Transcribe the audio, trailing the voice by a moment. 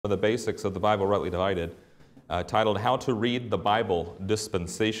The basics of the Bible rightly divided, titled How to Read the Bible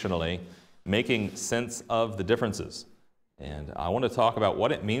Dispensationally, Making Sense of the Differences. And I want to talk about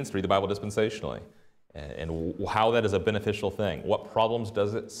what it means to read the Bible dispensationally and how that is a beneficial thing. What problems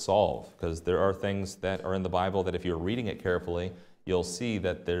does it solve? Because there are things that are in the Bible that if you're reading it carefully, you'll see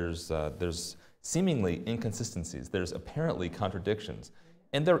that there's seemingly inconsistencies. There's apparently contradictions.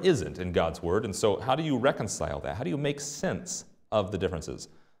 And there isn't in God's Word. And so how do you reconcile that? How do you make sense of the differences?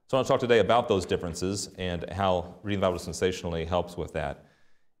 So I want to talk today about those differences and how reading the Bible dispensationally helps with that.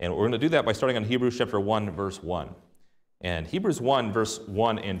 And we're going to do that by starting on Hebrews chapter 1, verse 1. And Hebrews 1, verse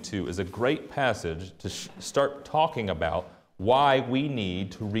 1 and 2 is a great passage to start talking about why we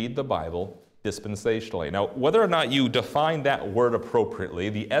need to read the Bible dispensationally. Now, whether or not you define that word appropriately,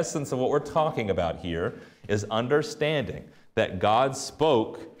 the essence of what we're talking about here is understanding that God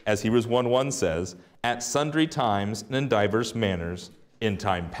spoke, as Hebrews 1:1 says, at sundry times and in diverse manners, in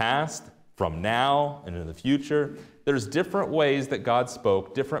time past, from now, and in the future. There's different ways that God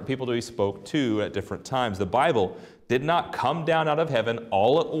spoke, different people that He spoke to at different times. The Bible did not come down out of heaven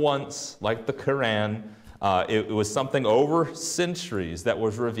all at once like the Quran. It was something over centuries that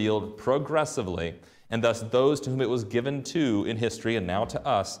was revealed progressively, and thus those to whom it was given to in history and now to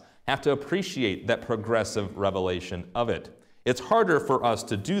us have to appreciate that progressive revelation of it. It's harder for us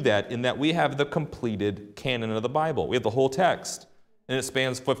to do that in that we have the completed canon of the Bible. We have the whole text. And it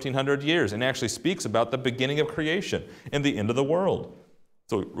spans 1,500 years and actually speaks about the beginning of creation and the end of the world.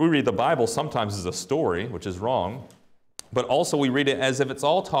 So we read the Bible sometimes as a story, which is wrong, but also we read it as if it's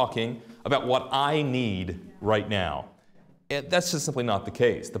all talking about what I need right now. And that's just simply not the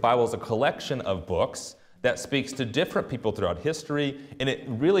case. The Bible is a collection of books that speaks to different people throughout history, and it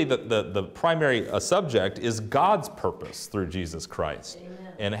really, the primary subject is God's purpose through Jesus Christ. Amen.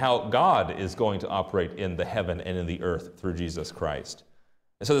 And how God is going to operate in the heaven and in the earth through Jesus Christ.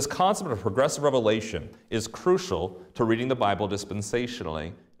 And so this concept of progressive revelation is crucial to reading the Bible dispensationally,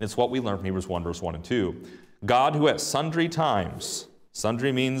 and it's what we learn from Hebrews 1, verse 1 and 2. God who at sundry times,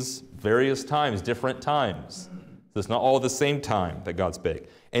 sundry means various times, different times. So it's not all the same time that God spake.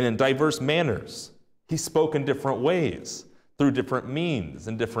 And in diverse manners, He spoke in different ways, through different means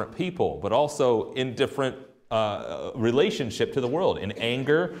and different people, but also in different relationship to the world, in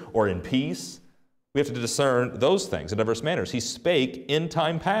anger or in peace. We have to discern those things in diverse manners. He spake in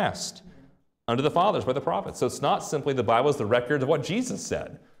time past unto the fathers by the prophets. So it's not simply the Bible is the record of what Jesus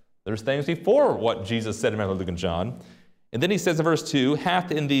said. There's things before what Jesus said in Matthew, Luke, and John. And then he says in verse 2, hath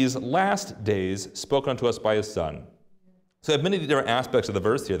in these last days spoken unto us by His Son. So I have many different aspects of the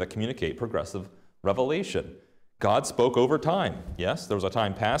verse here that communicate progressive revelation. God spoke over time. Yes, there was a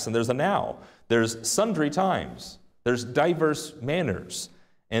time past and there's a now. There's sundry times. There's diverse manners.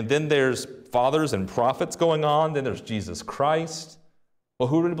 And then there's fathers and prophets going on. Then there's Jesus Christ. Well,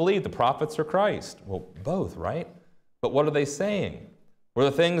 who do we believe, the prophets or Christ? Well, both, right? But what are they saying? Were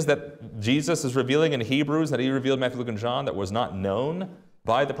the things that Jesus is revealing in Hebrews, that He revealed in Matthew, Luke, and John, that was not known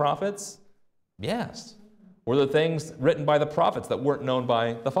by the prophets? Yes. Were the things written by the prophets that weren't known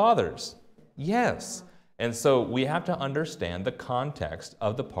by the fathers? Yes. And so we have to understand the context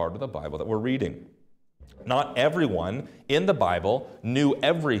of the part of the Bible that we're reading. Not everyone in the Bible knew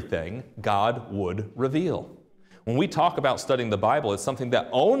everything God would reveal. When we talk about studying the Bible, it's something that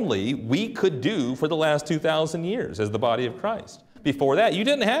only we could do for the last 2,000 years as the body of Christ. Before that, you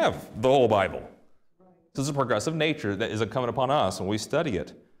didn't have the whole Bible. This is a progressive nature that is incumbent upon us when we study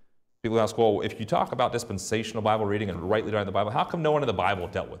it. People ask, well, if you talk about dispensational Bible reading and rightly dividing the Bible, how come no one in the Bible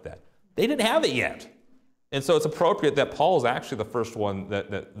dealt with that? They didn't have it yet. And so it's appropriate that Paul is actually the first one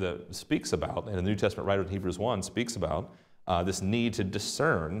that speaks about, and the New Testament writer in Hebrews 1 speaks about this need to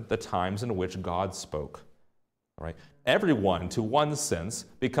discern the times in which God spoke. All right? Everyone, to one sense,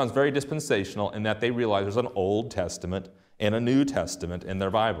 becomes very dispensational in that they realize there's an Old Testament and a New Testament in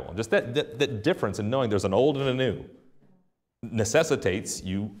their Bible. And just that difference in knowing there's an old and a new necessitates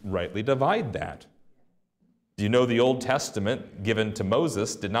you rightly divide that. Do you know the Old Testament given to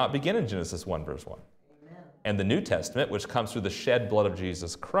Moses did not begin in Genesis 1, verse 1? And the New Testament, which comes through the shed blood of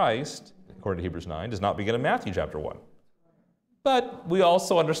Jesus Christ, according to Hebrews 9, does not begin in Matthew chapter 1. But we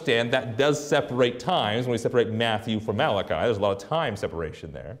also understand that does separate times when we separate Matthew from Malachi. There's a lot of time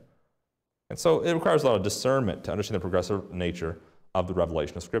separation there. And so it requires a lot of discernment to understand the progressive nature of the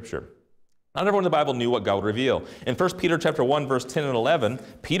revelation of Scripture. Not everyone in the Bible knew what God would reveal. In 1 Peter chapter 1, verse 10 and 11,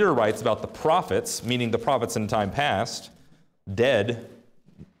 Peter writes about the prophets, meaning the prophets in time past, dead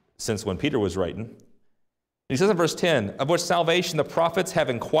since when Peter was writing. He says in verse 10, of which salvation the prophets have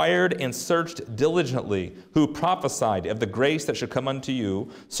inquired and searched diligently, who prophesied of the grace that should come unto you,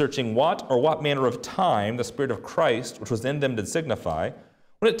 searching what or what manner of time the Spirit of Christ, which was in them, did signify,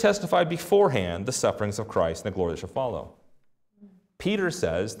 when it testified beforehand the sufferings of Christ and the glory that shall follow. Peter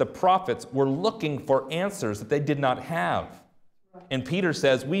says the prophets were looking for answers that they did not have. And Peter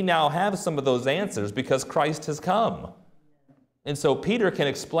says we now have some of those answers because Christ has come. And so Peter can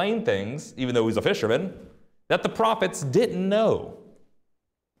explain things, even though he's a fisherman, that the prophets didn't know.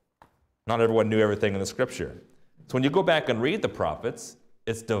 Not everyone knew everything in the Scripture. So when you go back and read the prophets,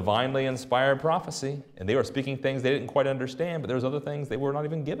 it's divinely inspired prophecy, and they were speaking things they didn't quite understand, but there was other things they were not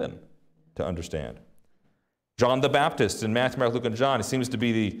even given to understand. John the Baptist in Matthew, Mark, Luke, and John, it seems to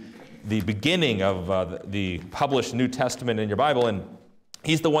be the beginning of the published New Testament in your Bible, and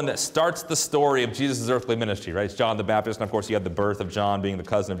he's the one that starts the story of Jesus' earthly ministry, right? It's John the Baptist, and of course you have the birth of John being the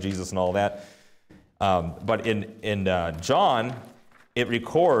cousin of Jesus and all that. But in John, it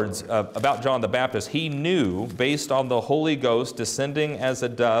records about John the Baptist. He knew, based on the Holy Ghost descending as a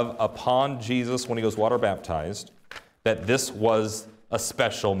dove upon Jesus when he was water baptized, that this was a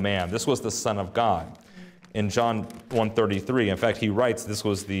special man. This was the Son of God. In John 1:33, in fact, he writes this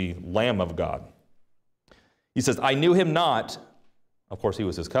was the Lamb of God. He says, I knew him not. Of course, he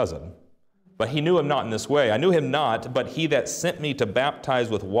was his cousin. But he knew him not in this way. I knew him not, but he that sent me to baptize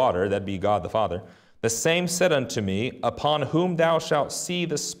with water, that be God the Father, the same said unto me, upon whom thou shalt see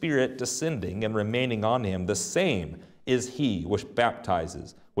the Spirit descending and remaining on him, the same is he which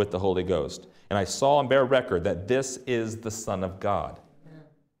baptizes with the Holy Ghost. And I saw and bear record that this is the Son of God.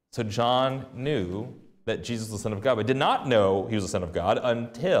 So John knew that Jesus was the Son of God, but did not know he was the Son of God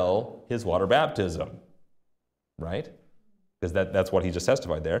until his water baptism, right? Because that's what he just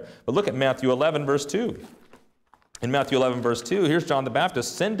testified there. But look at Matthew 11, verse 2. In Matthew 11, verse 2, here's John the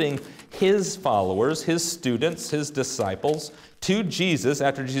Baptist sending his followers, his students, his disciples to Jesus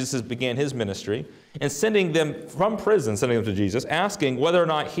after Jesus began his ministry, and sending them from prison, sending them to Jesus, asking whether or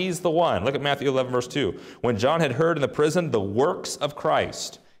not he's the one. Look at Matthew 11, verse 2. When John had heard in the prison the works of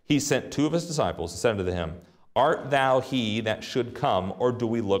Christ, he sent two of his disciples and said unto him, Art thou he that should come, or do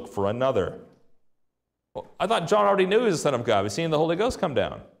we look for another? Well, I thought John already knew he was the Son of God. We've seen the Holy Ghost come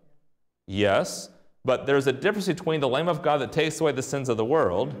down. Yes, but there's a difference between the Lamb of God that takes away the sins of the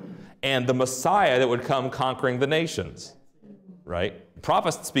world and the Messiah that would come conquering the nations, right? The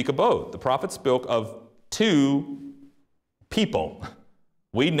prophets speak of both. The prophets spoke of two people.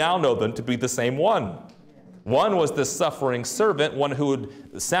 We now know them to be the same one. One was the suffering servant, one who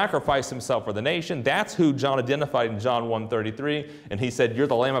would sacrifice himself for the nation. That's who John identified in John 1:33, and he said, you're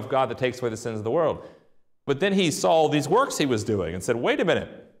the Lamb of God that takes away the sins of the world. But then he saw these works he was doing and said, wait a minute,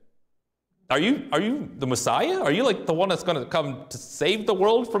 are you the Messiah? Are you like the one that's going to come to save the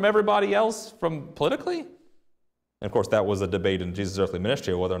world from everybody else from politically? And of course, that was a debate in Jesus' earthly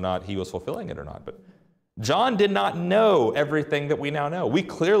ministry, whether or not he was fulfilling it or not. But John did not know everything that we now know. We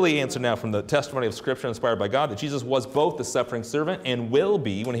clearly answer now from the testimony of Scripture inspired by God that Jesus was both the suffering servant and will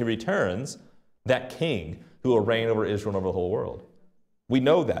be, when he returns, that king who will reign over Israel and over the whole world. We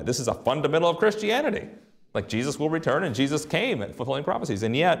know that. This is a fundamental of Christianity. Like Jesus will return, and Jesus came at fulfilling prophecies.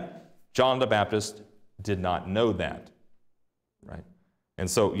 And yet, John the Baptist did not know that, right? And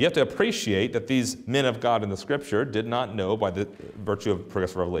so you have to appreciate that these men of God in the Scripture did not know by the virtue of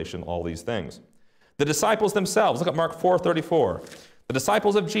progressive revelation all these things. The disciples themselves, look at Mark 4:34. The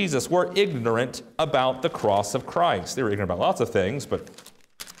disciples of Jesus were ignorant about the cross of Christ. They were ignorant about lots of things, but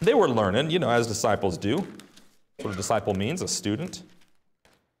they were learning, as disciples do. That's what a disciple means, a student.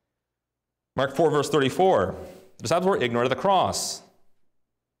 Mark 4, verse 34. The disciples were ignorant of the cross.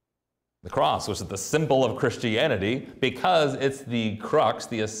 The cross, which is the symbol of Christianity, because it's the crux,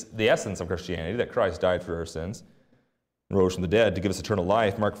 the essence of Christianity, that Christ died for our sins and rose from the dead to give us eternal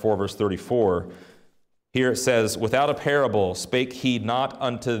life. Mark 4, verse 34. Here it says, without a parable spake he not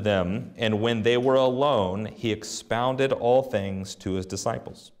unto them, and when they were alone, he expounded all things to his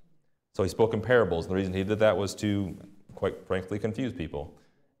disciples. So he spoke in parables. The reason he did that was to, quite frankly, confuse people.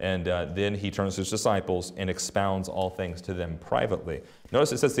 And then he turns to his disciples and expounds all things to them privately.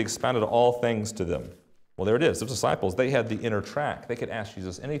 Notice it says he expounded all things to them. Well, there it is. Those disciples, they had the inner track. They could ask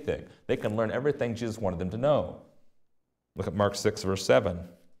Jesus anything. They can learn everything Jesus wanted them to know. Look at Mark 6, verse 7.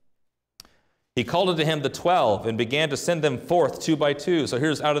 He called unto him the 12 and began to send them forth 2 by 2. So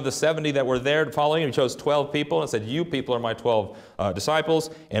here's out of the 70 that were there following him, he chose 12 people and said, you people are my 12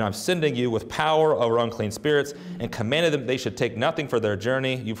 disciples, and I'm sending you with power over unclean spirits, and commanded them they should take nothing for their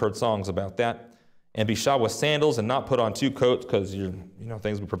journey. You've heard songs about that. And be shod with sandals and not put on 2 coats, because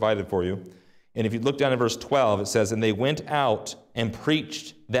things will be provided for you. And if you look down in verse 12, it says, and they went out and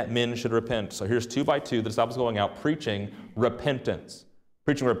preached that men should repent. So here's 2 by 2, the disciples going out preaching repentance.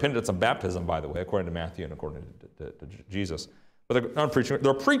 Preaching repentance and baptism, by the way, according to Matthew and according to Jesus. But they're not preaching,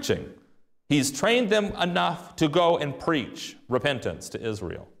 they're preaching. He's trained them enough to go and preach repentance to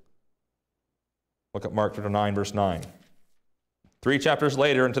Israel. Look at Mark chapter 9, verse 9. 3 chapters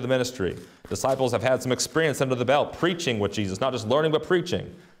later into the ministry, disciples have had some experience under the belt preaching with Jesus, not just learning, but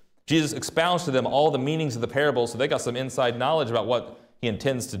preaching. Jesus expounds to them all the meanings of the parables, so they got some inside knowledge about what he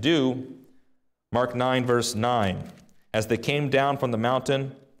intends to do. Mark 9, verse 9. As they came down from the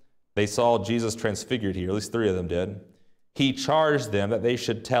mountain, they saw Jesus transfigured here, at least 3 of them did. He charged them that they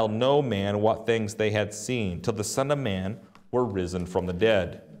should tell no man what things they had seen, till the Son of Man were risen from the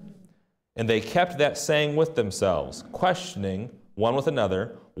dead. And they kept that saying with themselves, questioning one with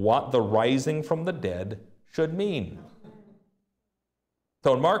another what the rising from the dead should mean.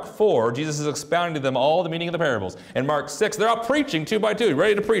 So in Mark 4, Jesus is expounding to them all the meaning of the parables. In Mark 6, they're out preaching 2 by 2,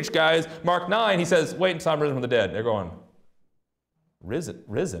 ready to preach, guys. Mark 9, he says, wait until I'm risen from the dead. They're going,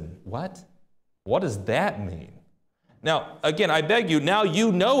 risen? What? What does that mean? Now, again, I beg you, now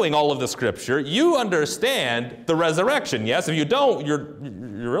you knowing all of the Scripture, you understand the resurrection. Yes, if you don't,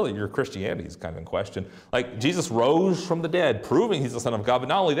 your Christianity is kind of in question. Like, Jesus rose from the dead, proving he's the Son of God, but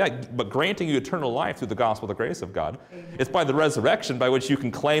not only that, but granting you eternal life through the gospel of the grace of God. Amen. It's by the resurrection by which you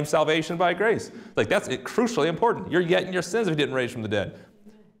can claim salvation by grace. Like, that's crucially important. You're yet in your sins if you didn't raise from the dead.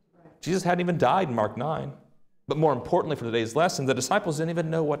 Jesus hadn't even died in Mark 9. But more importantly for today's lesson, the disciples didn't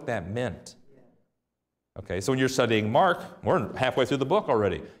even know what that meant. Okay, so when you're studying Mark, we're halfway through the book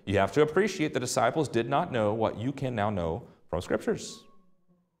already. You have to appreciate the disciples did not know what you can now know from Scriptures.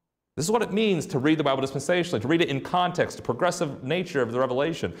 This is what it means to read the Bible dispensationally, to read it in context. The progressive nature of the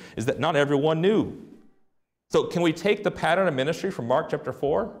revelation is that not everyone knew. So can we take the pattern of ministry from Mark chapter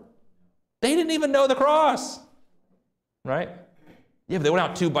 4? They didn't even know the cross, right? Yeah, but they went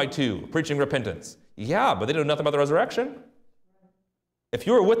out 2 by 2, preaching repentance. Yeah, but they didn't know nothing about the resurrection. If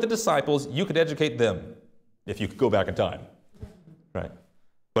you were with the disciples, you could educate them if you could go back in time, right?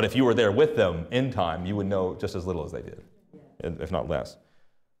 But if you were there with them in time, you would know just as little as they did, if not less.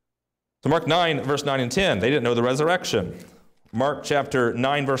 So Mark 9, verse 9 and 10, they didn't know the resurrection. Mark chapter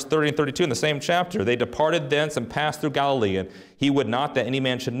 9, verse 30 and 32, in the same chapter, they departed thence and passed through Galilee, and he would not that any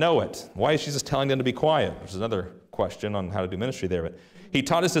man should know it. Why is Jesus telling them to be quiet? Which is another question on how to do ministry there. But he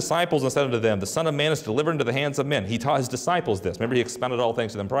taught his disciples and said unto them, the Son of Man is delivered into the hands of men. He taught his disciples this. Remember, he expounded all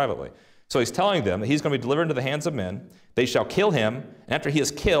things to them privately. So he's telling them that he's going to be delivered into the hands of men. They shall kill him, and after he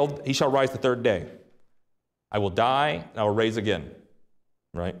is killed, he shall rise the 3rd day. I will die, and I will raise again.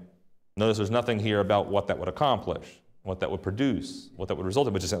 Right? Notice there's nothing here about what that would accomplish, what that would produce, what that would result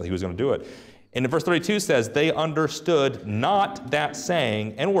in, which is that he was going to do it. And in verse 32 says, they understood not that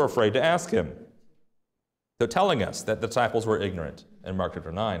saying and were afraid to ask him. So telling us that the disciples were ignorant in Mark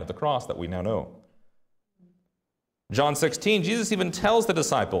chapter 9 of the cross that we now know. John 16, Jesus even tells the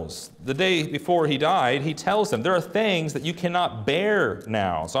disciples, the day before he died, he tells them, there are things that you cannot bear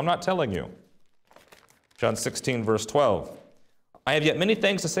now, so I'm not telling you. John 16, verse 12. I have yet many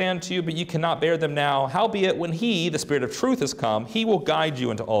things to say unto you, but you cannot bear them now. Howbeit, when he, the Spirit of truth, is come, he will guide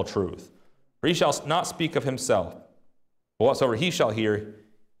you into all truth. For he shall not speak of himself, but whatsoever he shall hear,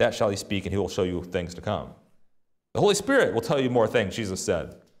 that shall he speak, and he will show you things to come. The Holy Spirit will tell you more things, Jesus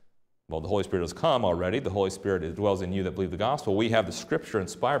said. Well, the Holy Spirit has come already. The Holy Spirit dwells in you that believe the gospel. We have the Scripture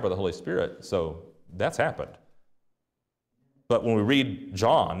inspired by the Holy Spirit, so that's happened. But when we read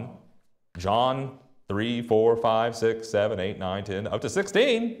John 3, 4, 5, 6, 7, 8, 9, 10, up to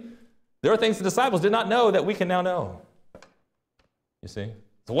 16, there are things the disciples did not know that we can now know. You see?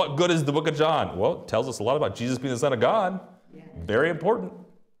 So what good is the book of John? Well, it tells us a lot about Jesus being the Son of God. Yeah. Very important.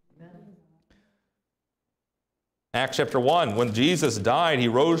 Acts chapter 1, when Jesus died, he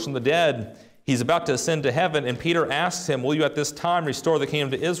rose from the dead. He's about to ascend to heaven, and Peter asks him, will you at this time restore the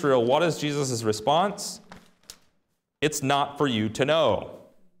kingdom to Israel? What is Jesus' response? It's not for you to know.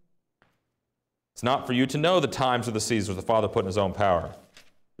 It's not for you to know the times or the seasons the Father put in his own power.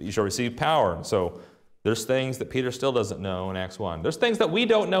 But you shall receive power. And so there's things that Peter still doesn't know in Acts 1. There's things that we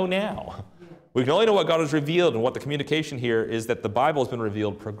don't know now. We can only know what God has revealed, and what the communication here is that the Bible has been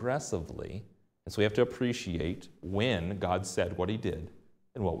revealed progressively. And so we have to appreciate when God said what he did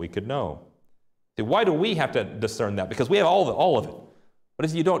and what we could know. See, why do we have to discern that? Because we have all of it. But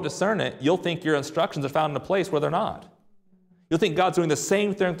if you don't discern it, you'll think your instructions are found in a place where they're not. You'll think God's doing the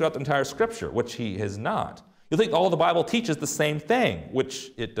same thing throughout the entire Scripture, which he is not. You'll think all the Bible teaches the same thing,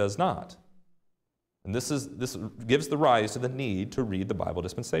 which it does not. And this gives the rise to the need to read the Bible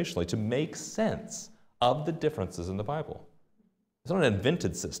dispensationally, to make sense of the differences in the Bible. It's not an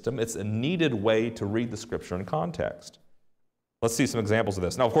invented system. It's a needed way to read the Scripture in context. Let's see some examples of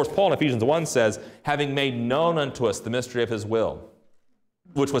this. Now, of course, Paul in Ephesians 1 says, having made known unto us the mystery of his will,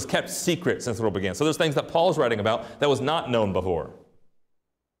 which was kept secret since the world began. So there's things that Paul's writing about that was not known before.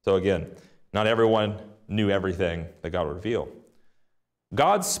 So again, Not everyone knew everything that God would reveal.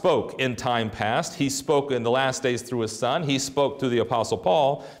 God spoke in time past. He spoke in the last days through his Son. He spoke through the Apostle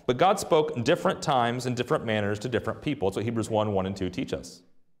Paul. But God spoke in different times and different manners to different people. That's what Hebrews 1 and 2 teach us.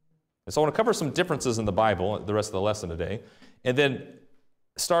 And so I want to cover some differences in the Bible, the rest of the lesson today, and then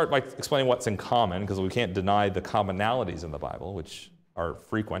start by explaining what's in common, because we can't deny the commonalities in the Bible, which are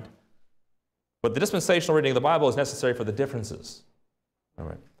frequent. But the dispensational reading of the Bible is necessary for the differences. All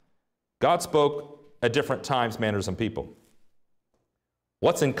right. God spoke at different times, manners, and people.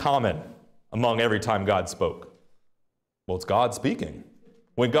 What's in common among every time God spoke? Well, it's God speaking.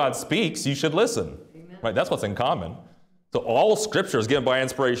 When God speaks, you should listen. Amen. Right? That's what's in common. So all Scripture is given by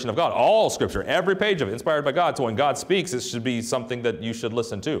inspiration of God. All Scripture, every page of it, inspired by God. So when God speaks, it should be something that you should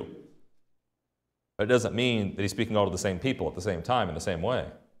listen to. But it doesn't mean that he's speaking all to the same people at the same time in the same way.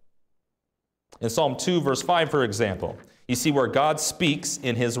 In Psalm 2, verse 5, for example, you see where God speaks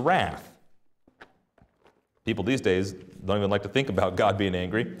in his wrath. People these days don't even like to think about God being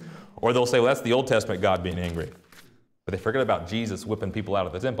angry. Or they'll say, well, that's the Old Testament God being angry. But they forget about Jesus whipping people out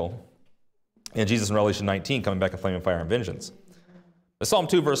of the temple. And Jesus in Revelation 19 coming back in flaming fire and vengeance. In Psalm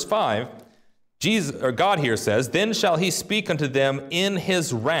 2, verse 5, God here says, then shall he speak unto them in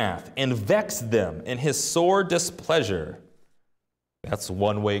his wrath and vex them in his sore displeasure. That's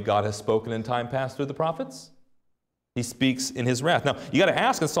one way God has spoken in time past through the prophets. He speaks in his wrath. Now, you got to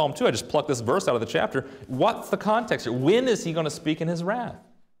ask in Psalm 2, I just plucked this verse out of the chapter, what's the context here? When is he going to speak in his wrath?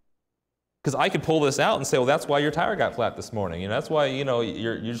 Because I could pull this out and say, well, that's why your tire got flat this morning. That's why, you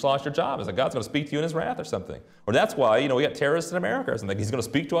just lost your job. It's like God's going to speak to you in his wrath or something. Or that's why, we got terrorists in America or something. He's going to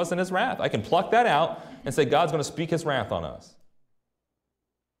speak to us in his wrath. I can pluck that out and say God's going to speak his wrath on us.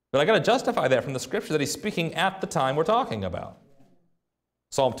 But I got to justify that from the Scripture that he's speaking at the time we're talking about.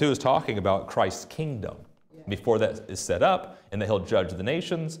 Psalm 2 is talking about Christ's kingdom before that is set up, and that he'll judge the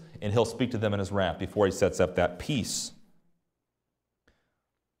nations, and he'll speak to them in his wrath before he sets up that peace.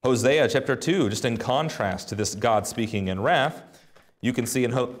 Hosea chapter 2, just in contrast to this God speaking in wrath, you can see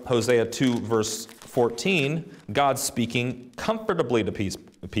in Hosea 2 verse 14, God speaking comfortably to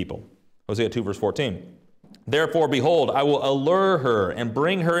people. Hosea 2 verse 14. Therefore, behold, I will allure her and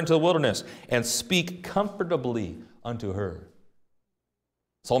bring her into the wilderness and speak comfortably unto her.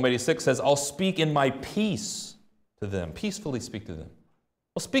 Psalm 86 says, I'll speak in my peace to them, peacefully speak to them.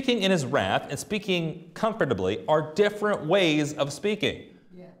 Well, speaking in his wrath and speaking comfortably are different ways of speaking.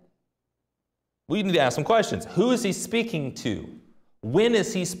 Yeah. We need to ask some questions. Who is he speaking to? When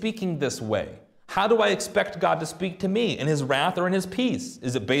is he speaking this way? How do I expect God to speak to me? In his wrath or in his peace?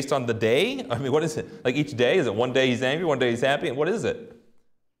 Is it based on the day? I mean, what is it? Like each day? Is it one day he's angry, one day he's happy? And what is it?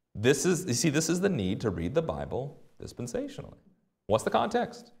 This is the need to read the Bible dispensationally. What's the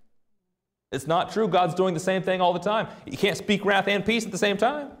context? It's not true God's doing the same thing all the time. You can't speak wrath and peace at the same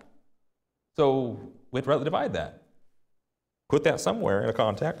time. So we have to rightly divide that. Put that somewhere in a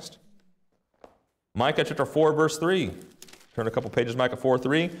context. Micah chapter 4, verse 3. Turn a couple pages, Micah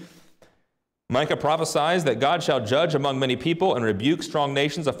 4:3. Micah prophesies that God shall judge among many people and rebuke strong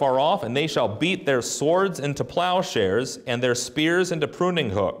nations afar off, and they shall beat their swords into plowshares and their spears into pruning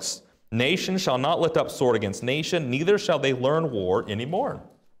hooks. Nation shall not lift up sword against nation, neither shall they learn war anymore.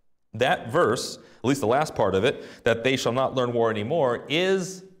 That verse, at least the last part of it, that they shall not learn war anymore,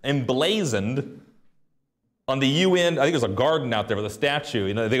 is emblazoned on the UN. I think there's a garden out there with a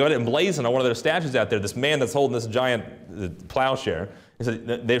statue. They got it emblazoned on one of their statues out there, this man that's holding this giant plowshare. He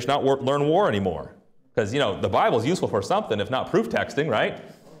said they should not learn war anymore. Because, the Bible is useful for something, if not proof texting, right?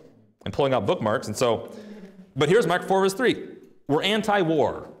 And pulling out bookmarks. And so, but here's Micah 4, verse 3. We're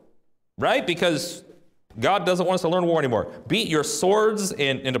anti-war. Right? Because God doesn't want us to learn war anymore. Beat your swords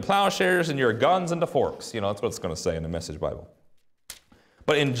into plowshares and your guns into forks. That's what it's going to say in the Message Bible.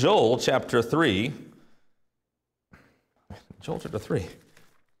 But in Joel chapter 3,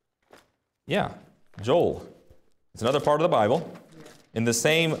 yeah, Joel. It's another part of the Bible. In the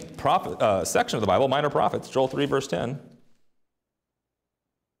same section of the Bible, Minor Prophets, Joel 3, verse 10.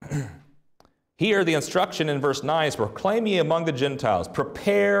 Here the instruction in verse 9 is, proclaim ye among the Gentiles,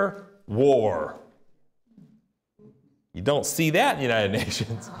 prepare war. You don't see that in the United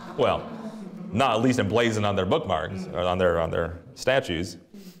Nations. Well, not at least emblazoned on their bookmarks or on their statues.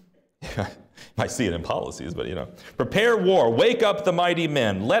 You might see it in policies, but Prepare war, wake up the mighty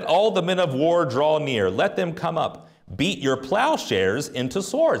men. Let all the men of war draw near. Let them come up. Beat your plowshares into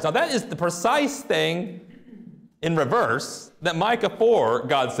swords. Now that is the precise thing in reverse that Micah 4,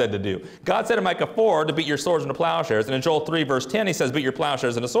 God said to do. God said in Micah 4 to beat your swords into plowshares. And in Joel 3, verse 10, he says, beat your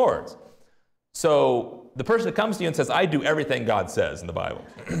plowshares into swords. So the person that comes to you and says, I do everything God says in the Bible,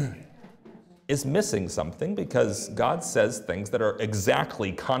 is missing something, because God says things that are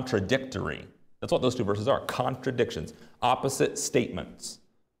exactly contradictory. That's what those two verses are, contradictions, opposite statements,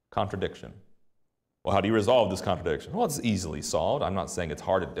 contradiction. Well, how do you resolve this contradiction? Well, it's easily solved. I'm not saying it's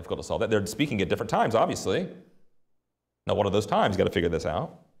hard and difficult to solve that. They're speaking at different times, obviously. Now, one of those times, you've got to figure this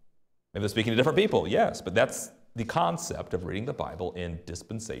out. Maybe they're speaking to different people, yes, but that's the concept of reading the Bible in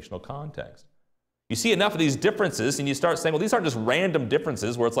dispensational context. You see enough of these differences, and you start saying, well, these aren't just random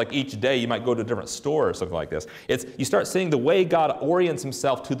differences where it's like each day you might go to a different store or something like this. You start seeing the way God orients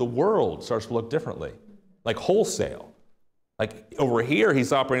himself to the world starts to look differently, like wholesale. Like over here,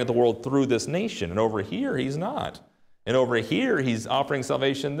 he's operating the world through this nation, and over here, he's not. And over here, he's offering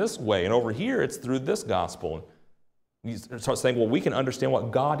salvation this way, and over here, it's through this gospel. You start saying, well, we can understand what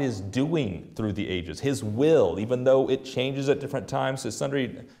God is doing through the ages, his will, even though it changes at different times, to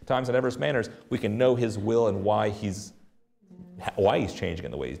sundry times and diverse manners, we can know his will and why he's changing in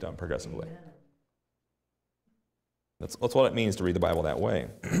the way he's done progressively. That's what it means to read the Bible that way.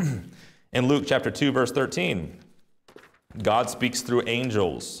 In Luke chapter 2, verse 13, God speaks through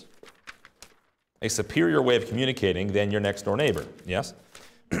angels, a superior way of communicating than your next door neighbor. Yes?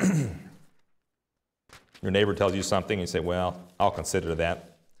 Your neighbor tells you something, and you say, well, I'll consider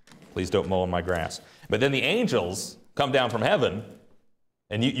that. Please don't mow on my grass. But then the angels come down from heaven,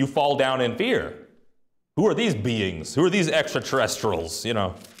 and you fall down in fear. Who are these beings? Who are these extraterrestrials? You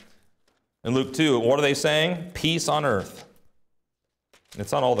know. In Luke 2, what are they saying? Peace on earth.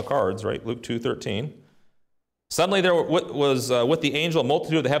 It's on all the cards, right? Luke 2:13. Suddenly there was with the angel a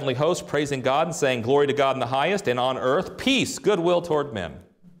multitude of the heavenly host praising God and saying, glory to God in the highest, and on earth peace, goodwill toward men.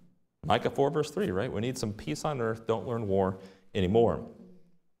 Micah 4, verse 3, right? We need some peace on earth. Don't learn war anymore.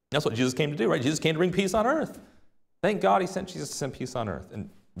 That's what Jesus came to do, right? Jesus came to bring peace on earth. Thank God he sent Jesus to send peace on earth. And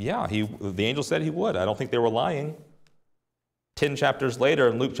yeah, the angel said he would. I don't think they were lying. 10 chapters later,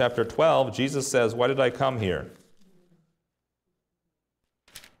 in Luke chapter 12, Jesus says, why did I come here?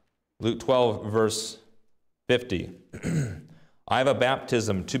 Luke 12, verse 50. I have a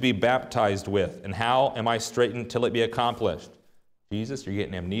baptism to be baptized with, and how am I straitened till it be accomplished? Jesus, you're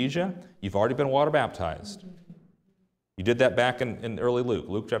getting amnesia. You've already been water baptized. You did that back in early Luke,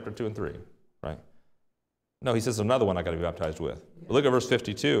 Luke chapter 2 and 3, right? No, he says another one I got to be baptized with. But look at verse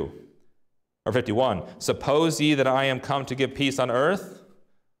 52 or 51. Suppose ye that I am come to give peace on earth?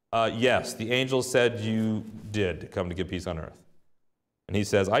 Yes, the angel said you did come to give peace on earth. And he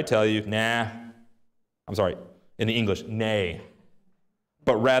says, I tell you, nah. I'm sorry, in the English, nay,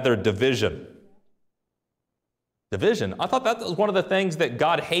 but rather division. Division? I thought that was one of the things that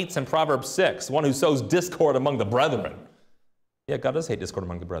God hates in Proverbs 6, one who sows discord among the brethren. Yeah, God does hate discord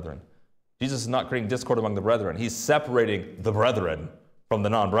among the brethren. Jesus is not creating discord among the brethren. He's separating the brethren from the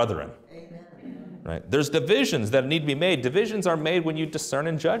non-brethren. Right? There's divisions that need to be made. Divisions are made when you discern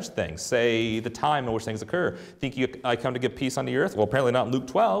and judge things. Say the time in which things occur. Think I come to give peace on the earth? Well, apparently not in Luke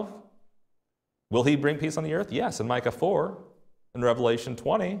 12. Will he bring peace on the earth? Yes, in Micah 4. In Revelation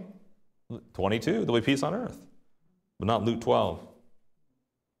 20, 22, there'll be peace on earth. But not Luke 12,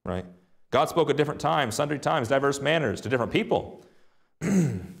 right? God spoke at different times, sundry times, diverse manners to different people.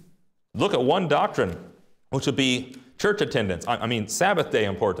 Look at one doctrine, which would be church attendance. I mean, Sabbath day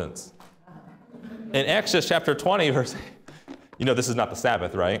importance. In Exodus chapter 20, verse, you know, this is not the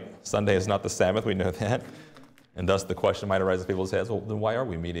Sabbath, right? Sunday is not the Sabbath, we know that. And thus the question might arise in people's heads, well, then why are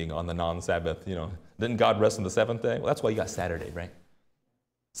we meeting on the non-Sabbath? You know, didn't God rest on the seventh day? Well, that's why you got Saturday, right?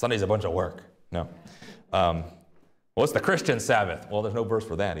 Sunday's a bunch of work. No. Well, it's the Christian Sabbath. Well, there's no verse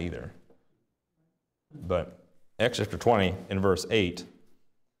for that either. But Exodus chapter 20 in verse 8.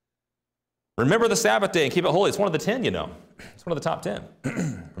 Remember the Sabbath day and keep it holy. It's one of the 10, you know. It's one of the top 10.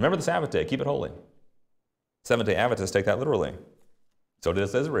 Remember the Sabbath day, keep it holy. Seventh-day Adventists take that literally. So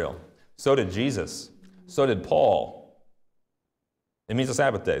did Israel. So did Jesus. So did Paul. It means the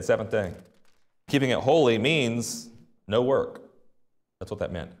Sabbath day, the seventh day. Keeping it holy means no work. That's what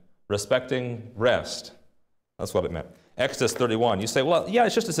that meant. Respecting rest. That's what it meant. Exodus 31. You say, well, yeah,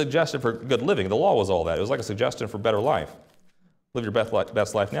 it's just a suggestion for good living. The law was all that. It was like a suggestion for better life. Live your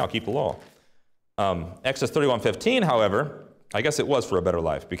best life now. Keep the law. Exodus 31:15, however, I guess it was for a better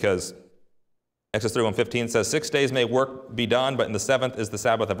life, because Exodus 31:15 says, 6 days may work be done, but in the seventh is the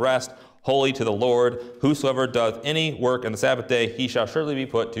Sabbath of rest, holy to the Lord. Whosoever doth any work in the Sabbath day, he shall surely be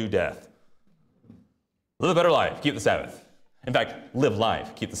put to death. Live a better life. Keep the Sabbath. In fact, live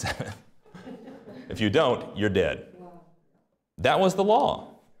life. Keep the Sabbath. If you don't, you're dead. That was the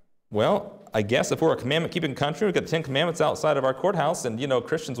law. Well, I guess if we're a commandment-keeping country, we've got the 10 Commandments outside of our courthouse, and, you know,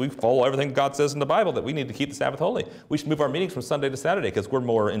 Christians, we follow everything God says in the Bible that we need to keep the Sabbath holy. We should move our meetings from Sunday to Saturday because we're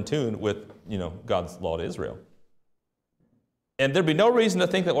more in tune with, you know, God's law to Israel. And there'd be no reason to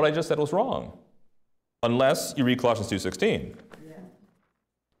think that what I just said was wrong, unless you read Colossians 2:16,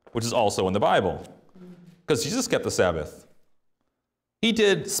 which is also in the Bible. Because Jesus kept the Sabbath. He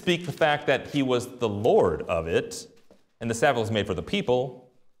did speak the fact that he was the Lord of it, and the Sabbath was made for the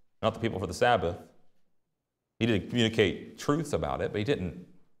people, not the people for the Sabbath. He did communicate truths about it, but he didn't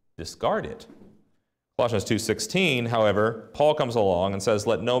discard it. Colossians 2:16, however, Paul comes along and says,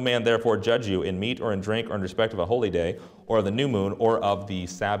 "Let no man therefore judge you in meat or in drink or in respect of a holy day or of the new moon or of the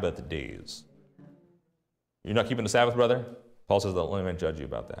Sabbath days." You're not keeping the Sabbath, brother? Paul says, "Let no man judge you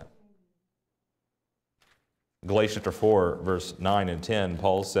about that." Galatians chapter 4, verse 9 and 10,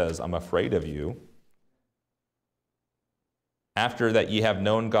 Paul says, "I'm afraid of you. After that ye have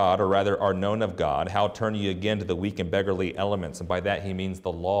known God, or rather are known of God, how turn ye again to the weak and beggarly elements?" And by that he means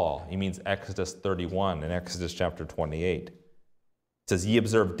the law. He means Exodus 31 and Exodus chapter 28. It says, "Ye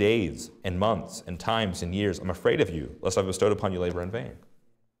observe days and months and times and years. I'm afraid of you, lest I have bestowed upon you labor in vain."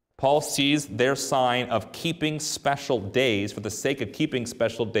 Paul sees their sign of keeping special days for the sake of keeping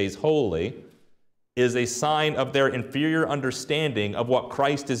special days holy is a sign of their inferior understanding of what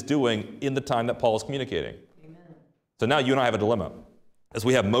Christ is doing in the time that Paul is communicating. So now you and I have a dilemma, as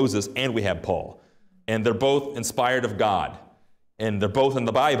we have Moses and we have Paul. And they're both inspired of God. And they're both in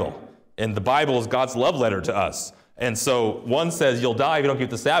the Bible. And the Bible is God's love letter to us. And so one says you'll die if you don't keep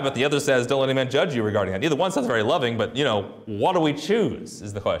the Sabbath. The other says don't let any man judge you regarding that. Neither one sounds very loving, but what do we choose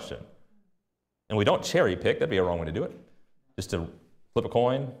is the question. And we don't cherry pick. That'd be a wrong way to do it. Just to flip a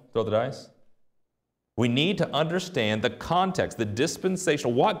coin, throw the dice. We need to understand the context, the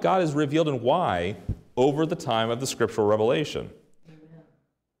dispensation, what God has revealed and why over the time of the scriptural revelation. Amen.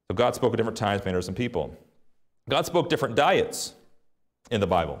 So God spoke at different times, manners, and people. God spoke different diets in the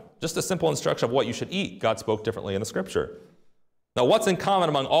Bible. Just a simple instruction of what you should eat, God spoke differently in the scripture. Now, what's in common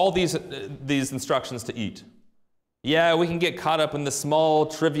among all these instructions to eat? Yeah, we can get caught up in the small,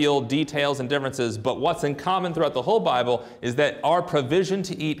 trivial details and differences, but what's in common throughout the whole Bible is that our provision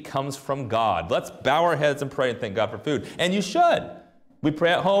to eat comes from God. Let's bow our heads and pray and thank God for food. And you should. We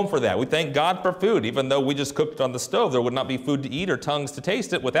pray at home for that. We thank God for food. Even though we just cooked on the stove, there would not be food to eat or tongues to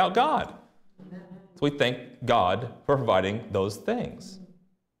taste it without God. So we thank God for providing those things.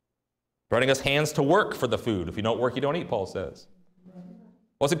 Providing us hands to work for the food. If you don't work, you don't eat, Paul says.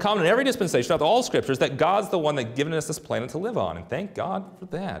 What's in common in every dispensation of all scriptures that God's the one that's given us this planet to live on. And thank God for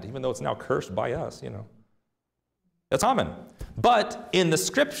that, even though it's now cursed by us, That's common. But in the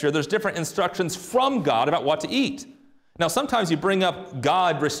scripture, there's different instructions from God about what to eat. Now, sometimes you bring up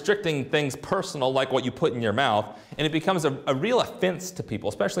God restricting things personal, like what you put in your mouth, and it becomes a real offense to people,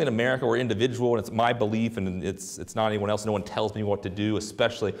 especially in America. We're individual, and it's my belief, and it's not anyone else. No one tells me what to do,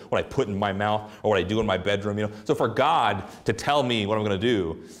 especially what I put in my mouth or what I do in my bedroom. So for God to tell me what I'm going to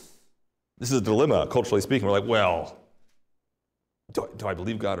do, this is a dilemma, culturally speaking. We're like, well, do I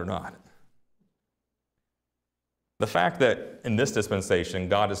believe God or not? The fact that in this dispensation,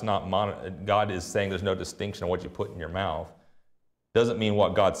 God is saying there's no distinction on what you put in your mouth doesn't mean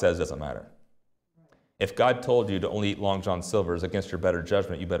what God says doesn't matter. If God told you to only eat Long John Silver's against your better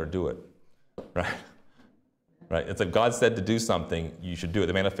judgment, you better do it. Right? Right? It's like God said to do something, you should do it.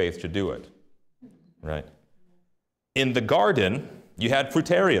 The man of faith should do it. Right? In the garden, you had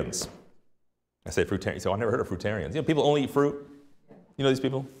fruitarians. I say fruitarians, so I've never heard of fruitarians. People only eat fruit. You know these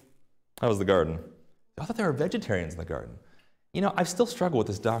people? That was the garden. I thought there were vegetarians in the garden. I still struggle with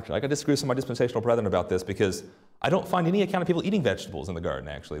this doctrine. I disagree with some of my dispensational brethren about this because I don't find any account of people eating vegetables in the garden,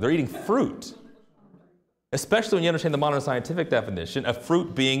 actually. They're eating fruit. Especially when you understand the modern scientific definition of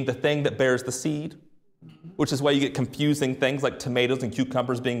fruit being the thing that bears the seed, which is why you get confusing things like tomatoes and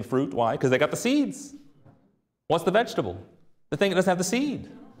cucumbers being fruit. Why? Because they got the seeds. What's the vegetable? The thing that doesn't have the seed.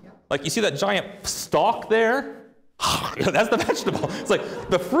 Like you see that giant stalk there? That's the vegetable. It's like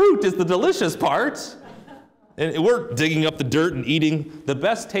the fruit is the delicious part. And we're digging up the dirt and eating the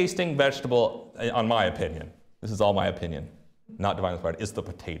best tasting vegetable, on my opinion. This is all my opinion, not divinely inspired. It's the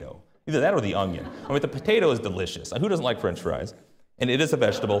potato. Either that or the onion. The potato is delicious. Who doesn't like French fries? And it is a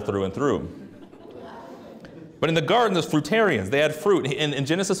vegetable through and through. But in the garden, there's fruitarians. They had fruit. In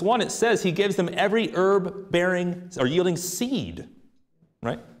Genesis 1, it says he gives them every herb bearing or yielding seed,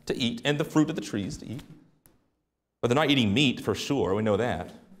 right, to eat, and the fruit of the trees to eat. But they're not eating meat for sure. We know that,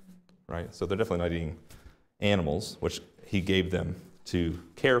 right? So they're definitely not eating animals, which he gave them to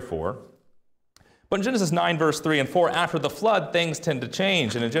care for. But in Genesis 9, verse 3 and 4, after the flood, things tend to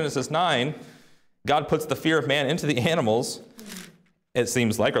change. And in Genesis 9, God puts the fear of man into the animals, it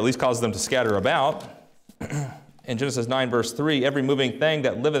seems like, or at least causes them to scatter about. In Genesis 9, verse 3, every moving thing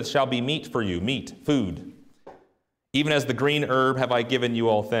that liveth shall be meat for you, meat, food. Even as the green herb have I given you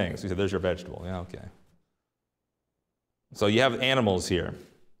all things. He said, there's your vegetable. Yeah, okay. So you have animals here.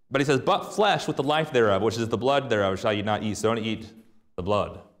 But he says, but flesh with the life thereof, which is the blood thereof, shall you not eat. So don't eat the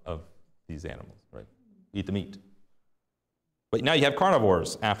blood of these animals, right? Eat the meat. But now you have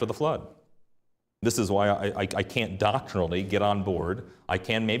carnivores after the flood. This is why I can't doctrinally get on board. I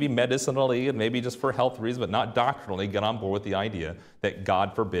can maybe medicinally and maybe just for health reasons, but not doctrinally get on board with the idea that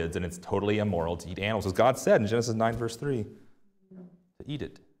God forbids and it's totally immoral to eat animals. As God said in Genesis 9, verse 3, to eat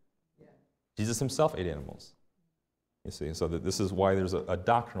it. Jesus himself ate animals. You see, so this is why there's a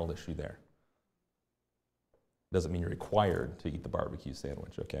doctrinal issue there. Doesn't mean you're required to eat the barbecue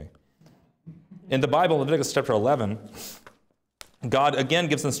sandwich, okay? In the Bible, Leviticus chapter 11, God again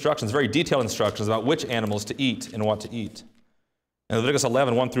gives instructions, very detailed instructions about which animals to eat and what to eat. In Leviticus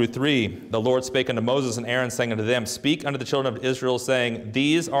 11, 1 through 3, the Lord spake unto Moses and Aaron, saying unto them, Speak unto the children of Israel, saying,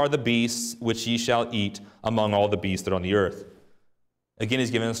 These are the beasts which ye shall eat among all the beasts that are on the earth. Again,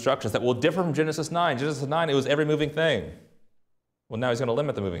 he's giving instructions that will differ from Genesis 9. Genesis 9, it was every moving thing. Well, now he's going to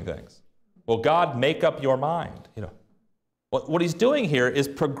limit the moving things. Well, God, make up your mind. What he's doing here is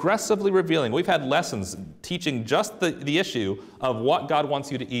progressively revealing. We've had lessons teaching just the issue of what God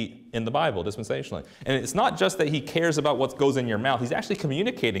wants you to eat in the Bible, dispensationally. And it's not just that he cares about what goes in your mouth. He's actually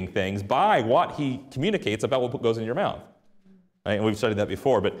communicating things by what he communicates about what goes in your mouth. Right? And we've studied that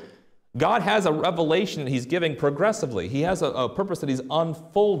before. But God has a revelation that he's giving progressively. He has a purpose that he's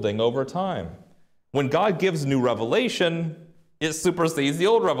unfolding over time. When God gives new revelation, it supersedes the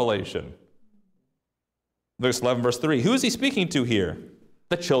old revelation. Leviticus 11, verse 3. Who is he speaking to here?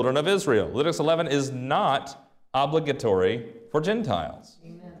 The children of Israel. Leviticus 11 is not obligatory for Gentiles.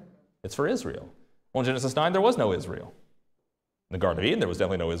 Amen. It's for Israel. Well, in Genesis 9, there was no Israel. In the Garden of Eden, there was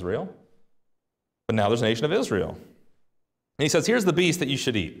definitely no Israel. But now there's a nation of Israel. And he says, here's the beast that you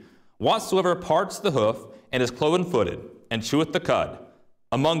should eat. Whatsoever parts the hoof, and is cloven-footed, and cheweth the cud,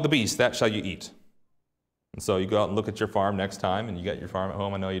 among the beasts that shall you eat. And so you go out and look at your farm next time, and you got your farm at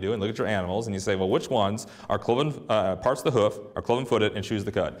home, I know you do, and look at your animals, and you say, well, which ones are parts of the hoof, are cloven-footed, and chews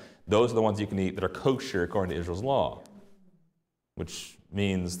the cud? Those are the ones you can eat that are kosher according to Israel's law, which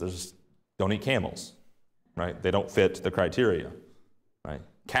means don't eat camels, right? They don't fit the criteria, right?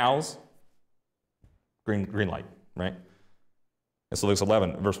 Cows, green light, right? That's Leviticus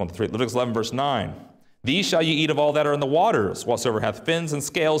 11, verse 1 to 3. Leviticus 11, verse 9. These shall ye eat of all that are in the waters, whatsoever hath fins and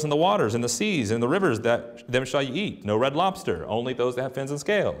scales in the waters, in the seas, in the rivers, them shall ye eat. No red lobster, only those that have fins and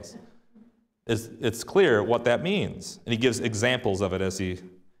scales. It's clear what that means. And he gives examples of it as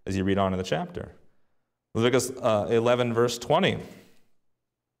you read on in the chapter. Leviticus 11, verse 20.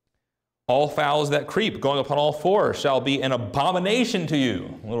 All fowls that creep, going upon all fours, shall be an abomination to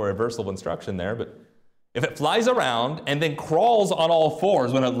you. A little reversal of instruction there, but if it flies around and then crawls on all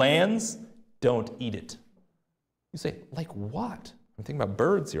fours when it lands, don't eat it. You say, like what? I'm thinking about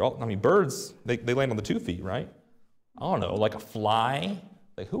birds here. Birds, they land on the 2 feet, right? I don't know, like a fly?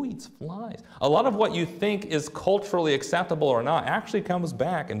 Like, who eats flies? A lot of what you think is culturally acceptable or not actually comes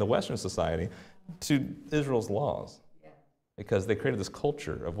back in the Western society to Israel's laws. Because they created this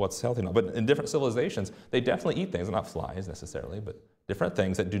culture of what's healthy now. But in different civilizations, they definitely eat things, not flies necessarily, but different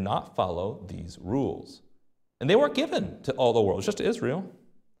things that do not follow these rules. And they weren't given to all the world, it's just to Israel.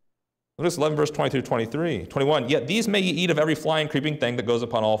 Leviticus 11, verse 20 through 23. 21, yet these may ye eat of every flying, creeping thing that goes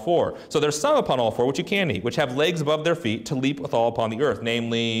upon all four. So there's some upon all four which you can eat, which have legs above their feet to leap withal upon the earth,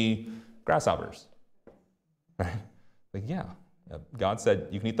 namely grasshoppers. Right? Like, yeah, God said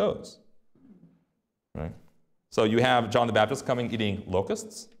you can eat those. Right? So you have John the Baptist coming eating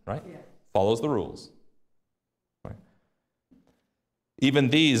locusts, right? Yeah. Follows the rules. Right? Even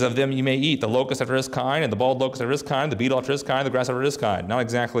these of them you may eat, the locust after his kind, and the bald locust after his kind, the beetle after his kind, the grass after his kind. Not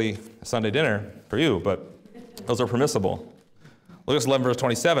exactly a Sunday dinner for you, but those are permissible. Leviticus 11, verse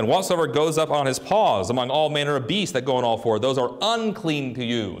 27. Whatsoever goes up on his paws among all manner of beasts that go on all four, those are unclean to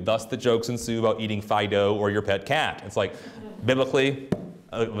you. Thus the jokes ensue about eating Fido or your pet cat. It's like, biblically,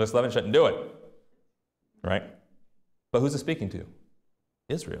 Leviticus 11 shouldn't do it. Right? But who's it speaking to?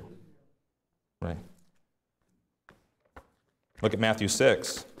 Israel. Right? Look at Matthew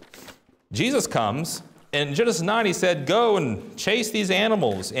 6. Jesus comes, and in Genesis 9 he said, go and chase these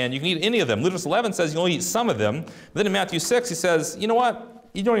animals, and you can eat any of them. Leviticus 11 says you only eat some of them. But then in Matthew 6 he says, you know what?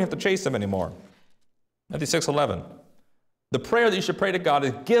 You don't even have to chase them anymore. Matthew 6:11. The prayer that you should pray to God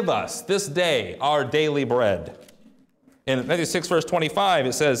is, give us this day our daily bread. In Matthew 6, verse 25,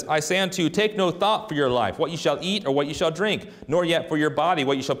 it says, I say unto you, take no thought for your life, what you shall eat or what you shall drink, nor yet for your body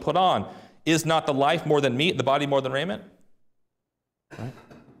what you shall put on. Is not the life more than meat, the body more than raiment? Right?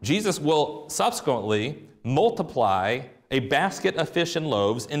 Jesus will subsequently multiply a basket of fish and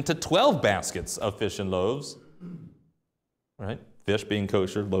loaves into 12 baskets of fish and loaves. Right? Fish being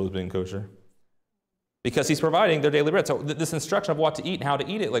kosher, loaves being kosher. because he's providing their daily bread. So this instruction of what to eat and how to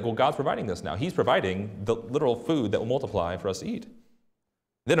eat it, like, well, God's providing this now. He's providing the literal food that will multiply for us to eat.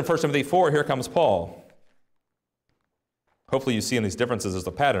 Then in 1 Timothy 4, here comes Paul. Hopefully you see in these differences there's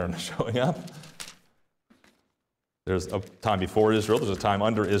a pattern showing up. There's a time before Israel, there's a time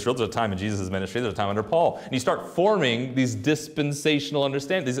under Israel, there's a time in Jesus' ministry, there's a time under Paul. And you start forming these dispensational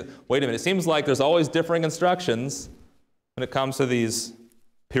understandings. Wait a minute, it seems like there's always differing instructions when it comes to these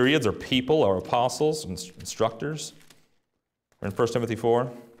periods or people or apostles and instructors. We're in 1 Timothy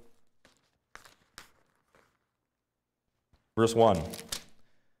 4, verse 1.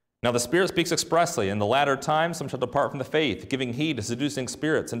 Now the Spirit speaks expressly, in the latter times some shall depart from the faith, giving heed to seducing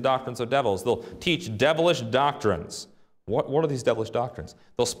spirits and doctrines of devils. They'll teach devilish doctrines. What are these devilish doctrines?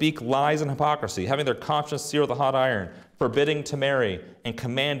 They'll speak lies and hypocrisy, having their conscience seared with a hot iron, forbidding to marry, and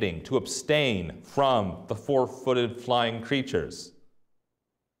commanding to abstain from the four-footed flying creatures.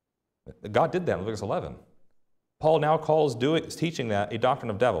 God did that in Leviticus 11. Paul now calls teaching that a doctrine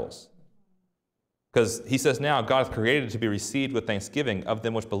of devils. Because he says now, God hath created to be received with thanksgiving of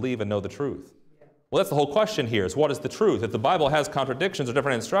them which believe and know the truth. Well, that's the whole question here, is what is the truth? If the Bible has contradictions or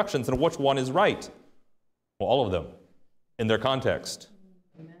different instructions, then which one is right? Well, all of them, in their context.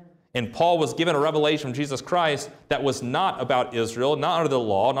 Amen. And Paul was given a revelation from Jesus Christ that was not about Israel, not under the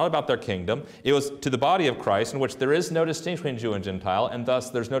law, not about their kingdom. It was to the body of Christ, in which there is no distinction between Jew and Gentile, and thus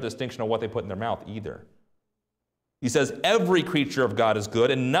there's no distinction of what they put in their mouth either. He says, every creature of God is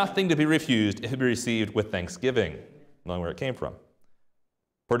good, and nothing to be refused if it be received with thanksgiving, knowing where it came from.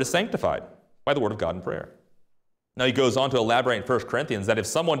 For it is sanctified by the word of God in prayer. Now he goes on to elaborate in 1 Corinthians that if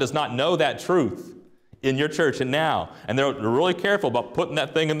someone does not know that truth in your church and now, and they're really careful about putting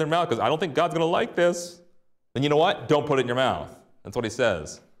that thing in their mouth, because I don't think God's going to like this, then you know what? Don't put it in your mouth. That's what he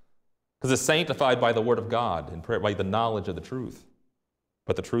says. Because it's sanctified by the word of God in prayer, by the knowledge of the truth.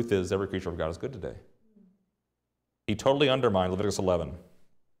 But the truth is, every creature of God is good today. He totally undermined Leviticus 11.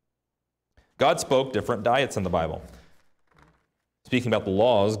 God spoke different diets in the Bible. Speaking about the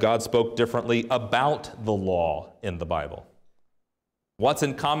laws, God spoke differently about the law in the Bible. What's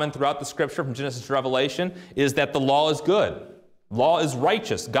in common throughout the Scripture from Genesis to Revelation is that the law is good. Law is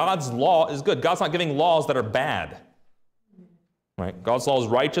righteous. God's law is good. God's not giving laws that are bad. Right? God's law is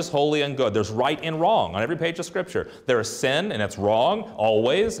righteous, holy, and good. There's right and wrong on every page of Scripture. There is sin, and that's wrong,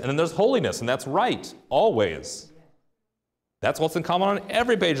 always. And then there's holiness, and that's right, always. That's what's in common on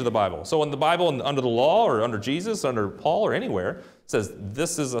every page of the Bible. So in the Bible, under the law, or under Jesus, under Paul, or anywhere, it says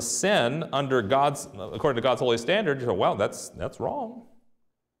this is a sin under God's, according to God's holy standard. You go, well, that's wrong.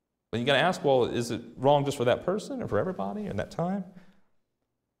 Then you got to ask, well, is it wrong just for that person or for everybody in that time?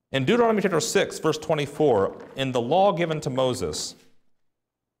 In Deuteronomy chapter 6, verse 24, in the law given to Moses,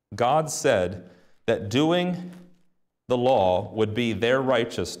 God said that doing the law would be their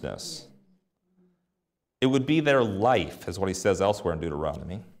righteousness. It would be their life, is what he says elsewhere in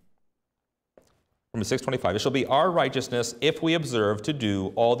Deuteronomy. From 6:25, it shall be our righteousness if we observe to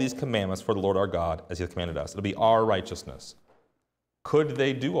do all these commandments for the Lord our God as he hath commanded us. It'll be our righteousness. Could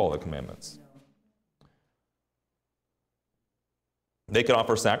they do all the commandments? They could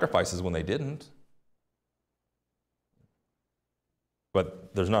offer sacrifices when they didn't.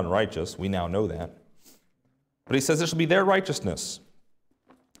 But there's none righteous. We now know that. But he says it shall be their righteousness.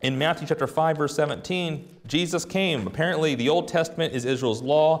 In Matthew chapter 5, verse 17, Jesus came. Apparently, the Old Testament is Israel's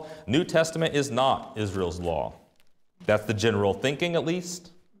law. New Testament is not Israel's law. That's the general thinking, at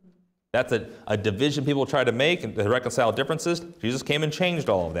least. That's a division people try to make and to reconcile differences. Jesus came and changed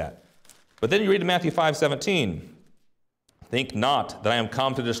all of that. But then you read in Matthew 5:17, think not that I am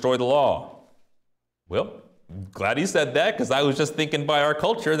come to destroy the law. Well, glad he said that, because I was just thinking by our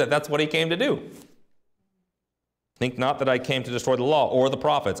culture that that's what he came to do. Think not that I came to destroy the law or the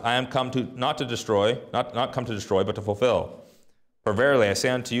prophets. I am come to not come to destroy, but to fulfill. For verily I say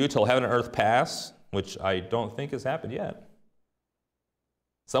unto you, till heaven and earth pass, which I don't think has happened yet.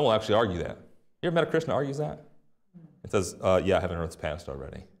 Some will actually argue that. You ever met a Christian that argues that? It says, yeah, heaven and earth's passed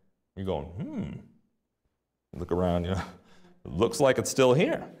already. You're going, Look around, it looks like it's still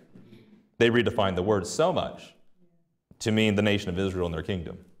here. They redefine the word so much to mean the nation of Israel and their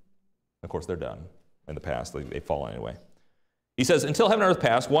kingdom. Of course, they're done. In the past, they fall anyway. He says, until heaven and earth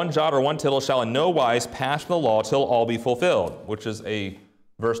pass, one jot or one tittle shall in no wise pass from the law till all be fulfilled, which is a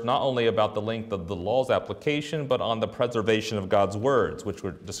verse not only about the length of the law's application, but on the preservation of God's words, which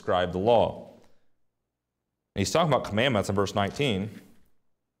would describe the law. And he's talking about commandments in verse 19.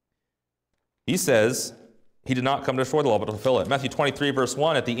 He says, he did not come to destroy the law, but to fulfill it. Matthew 23, verse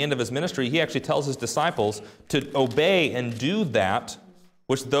 1, at the end of his ministry, he actually tells his disciples to obey and do that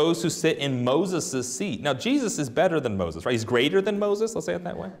which those who sit in Moses' seat. Now, Jesus is better than Moses, right? He's greater than Moses, let's say it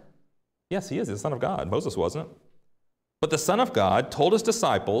that way. Yes, he is the Son of God. Moses wasn't. But the Son of God told his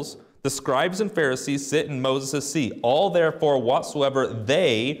disciples, the scribes and Pharisees sit in Moses' seat. All therefore whatsoever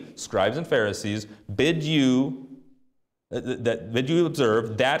they, scribes and Pharisees, bid you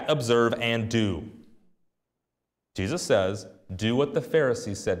observe, that observe and do. Jesus says, do what the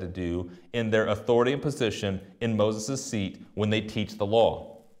Pharisees said to do in their authority and position in Moses' seat when they teach the law.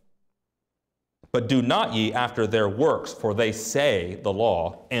 But do not ye after their works, for they say the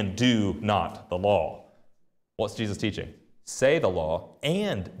law and do not the law. What's Jesus teaching? Say the law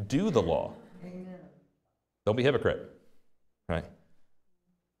and do the law. Amen. Don't be a hypocrite. Right?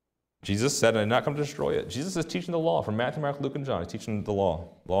 Jesus said, I did not come to destroy it. Jesus is teaching the law from Matthew, Mark, Luke, and John. He's teaching the law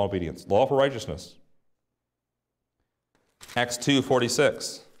of obedience, law for righteousness. Acts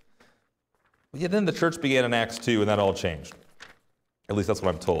 2:46. Yeah, then the church began in Acts 2, and that all changed. At least that's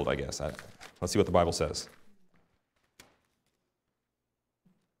what I'm told, I guess. Let's see what the Bible says.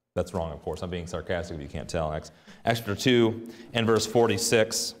 That's wrong, of course. I'm being sarcastic if you can't tell. Acts chapter 2 and verse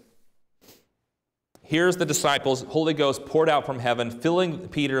 46. Here's the disciples, Holy Ghost poured out from heaven, filling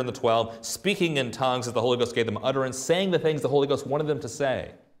Peter and the 12, speaking in tongues as the Holy Ghost gave them utterance, saying the things the Holy Ghost wanted them to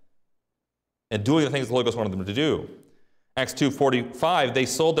say, and doing the things the Holy Ghost wanted them to do. Acts 2:45, they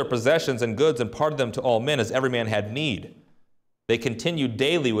sold their possessions and goods and parted them to all men as every man had need. They continued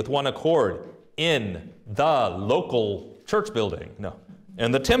daily with one accord in the local church building. No,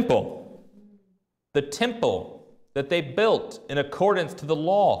 in the temple. The temple that they built in accordance to the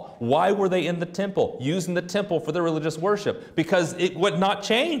law. Why were they in the temple? Using the temple for their religious worship. Because it would not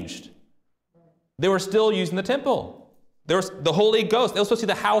changed. They were still using the temple. There was the Holy Ghost. They were supposed to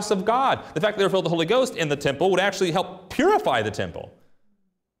be the house of God. The fact that they were filled with the Holy Ghost in the temple would actually help purify the temple.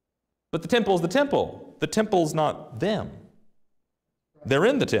 But the temple is the temple. The temple's not them. They're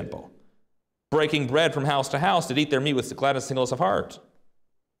in the temple, breaking bread from house to house to eat their meat with gladness and singleness of heart.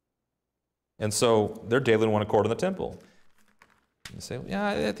 And so they're daily in one accord in the temple. You say, yeah,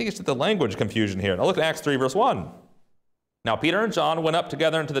 I think it's just the language confusion here. Now look at Acts 3, verse 1. Now Peter and John went up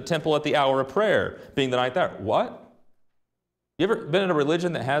together into the temple at the hour of prayer, being the night there. What? You ever been in a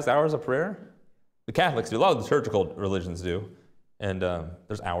religion that has hours of prayer? The Catholics do. A lot of the liturgical religions do. And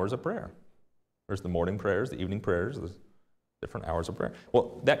there's hours of prayer. There's the morning prayers, the evening prayers, there's different hours of prayer.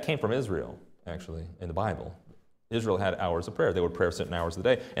 Well, that came from Israel, actually, in the Bible. Israel had hours of prayer. They would pray certain hours of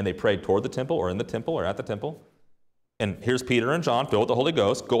the day, and they prayed toward the temple or in the temple or at the temple. And here's Peter and John, filled with the Holy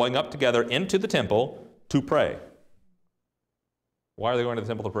Ghost, going up together into the temple to pray. Why are they going to the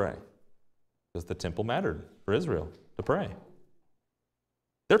temple to pray? Because the temple mattered for Israel to pray.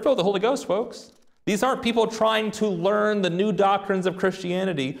 They're filled with the Holy Ghost, folks. These aren't people trying to learn the new doctrines of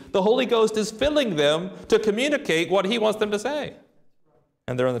Christianity. The Holy Ghost is filling them to communicate what he wants them to say.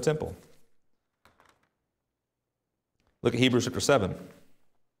 And they're in the temple. Look at Hebrews chapter 7.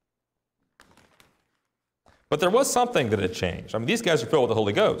 But there was something that had changed. I mean, these guys are filled with the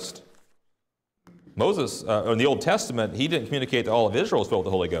Holy Ghost. Moses, in the Old Testament, he didn't communicate that all of Israel was filled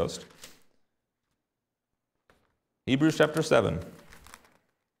with the Holy Ghost. Hebrews chapter 7.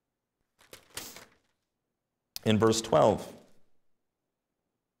 In verse 12.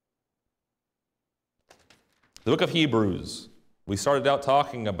 The book of Hebrews. We started out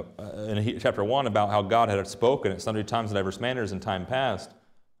talking about, in chapter 1 about how God had spoken at sundry times and diverse manners in time past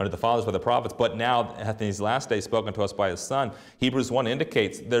unto the fathers by the prophets, but now hath in these last days spoken to us by his Son. Hebrews 1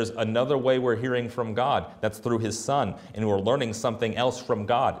 indicates there's another way we're hearing from God. That's through his Son, and we're learning something else from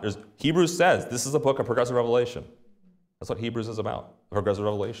God. Hebrews says this is a book of progressive revelation. That's what Hebrews is about, progressive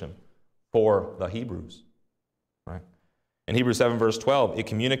revelation for the Hebrews. Right? In Hebrews 7 verse 12, it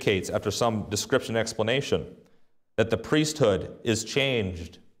communicates after some description and explanation that the priesthood is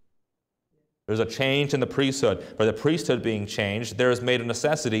changed. There's a change in the priesthood. By the priesthood being changed, there is made a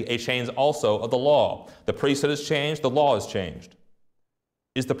necessity, a change also of the law. The priesthood is changed, the law is changed.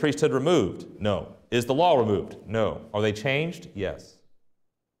 Is the priesthood removed? No. Is the law removed? No. Are they changed? Yes.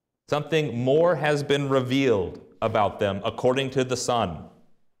 Something more has been revealed about them according to the Son.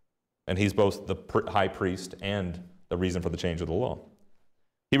 And he's both the high priest and the reason for the change of the law.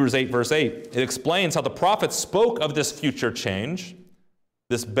 Hebrews 8 verse 8, it explains how the prophets spoke of this future change,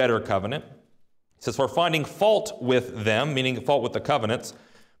 this better covenant. It says, for finding fault with them, meaning fault with the covenants,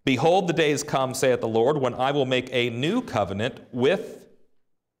 behold, the days come, saith the Lord, when I will make a new covenant with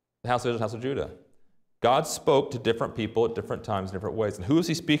the house of Israel, house of Judah. God spoke to different people at different times, different ways. And who is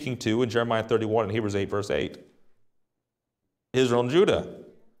he speaking to in Jeremiah 31 and Hebrews 8 verse 8? Israel and Judah.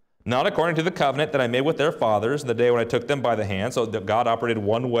 Not according to the covenant that I made with their fathers in the day when I took them by the hand. So that God operated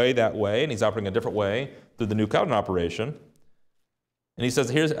one way that way, and he's operating a different way through the new covenant operation. And he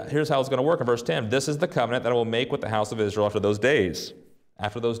says, here's how it's going to work in verse 10. This is the covenant that I will make with the house of Israel after those days.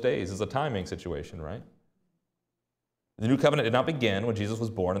 After those days is a timing situation, right? The new covenant did not begin when Jesus was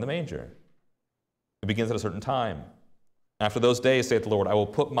born in the manger. It begins at a certain time. After those days, saith the Lord, I will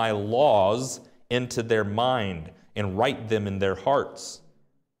put my laws into their mind and write them in their hearts.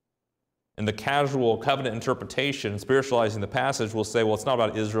 And the casual covenant interpretation, spiritualizing the passage, will say, well, it's not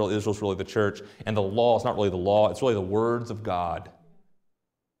about Israel. Israel's really the church. And the law is not really the law. It's really the words of God.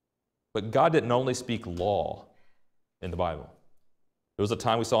 But God didn't only speak law in the Bible. There was a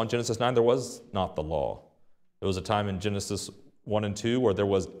time we saw in Genesis 9 there was not the law. There was a time in Genesis 1 and 2 where there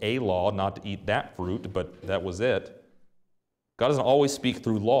was a law not to eat that fruit, but that was it. God doesn't always speak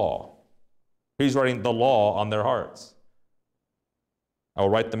through law. He's writing the law on their hearts. I will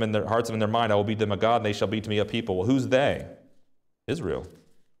write them in their hearts and in their mind. I will be them a God, and they shall be to me a people. Well, who's they? Israel.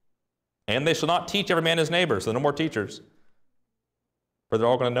 And they shall not teach every man his neighbor, so no more teachers, for they're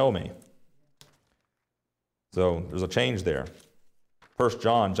all going to know me. So there's a change there. 1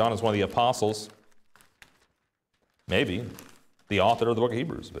 John. John is one of the apostles. Maybe the author of the book of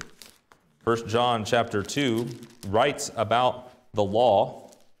Hebrews. But 1 John chapter 2 writes about the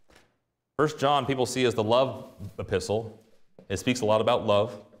law. 1 John people see as the love epistle. It speaks a lot about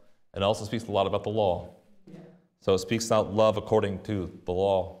love. It also speaks a lot about the law. So it speaks about love according to the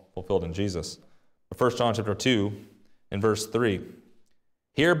law fulfilled in Jesus. 1 John chapter 2 and verse 3.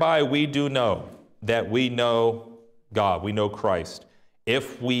 Hereby we do know that we know God, we know Christ,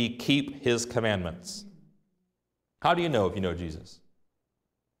 if we keep his commandments. How do you know if you know Jesus?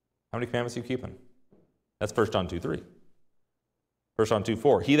 How many commandments are you keeping? That's 1 John 2:3. 1 John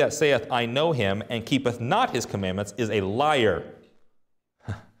 2:4. He that saith, I know him, and keepeth not his commandments, is a liar.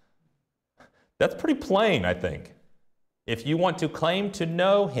 That's pretty plain, I think. If you want to claim to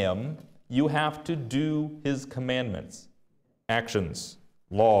know him, you have to do his commandments, actions,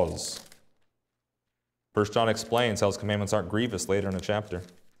 laws. 1 John explains how his commandments aren't grievous later in the chapter.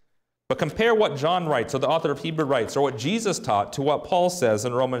 But compare what John writes, or the author of Hebrews writes, or what Jesus taught, to what Paul says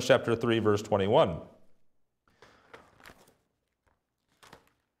in Romans chapter 3, verse 21.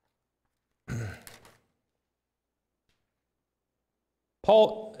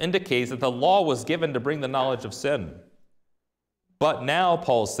 Paul indicates that the law was given to bring the knowledge of sin. But now,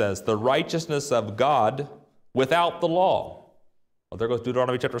 Paul says, the righteousness of God without the law, well, there goes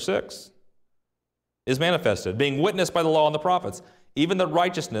Deuteronomy chapter 6, is manifested, being witnessed by the law and the prophets, even the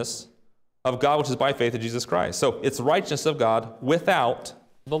righteousness of God which is by faith in Jesus Christ. So it's righteousness of God without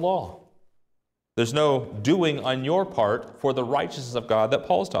the law. There's no doing on your part for the righteousness of God that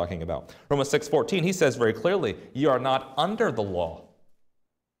Paul's talking about. Romans 6:14, he says very clearly, you are not under the law.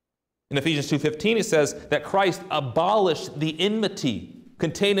 In Ephesians 2:15, he says that Christ abolished the enmity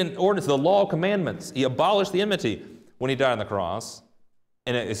contained in ordinance, the law of commandments. He abolished the enmity when he died on the cross,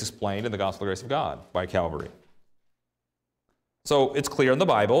 and it is explained in the gospel of grace of God by Calvary. So it's clear in the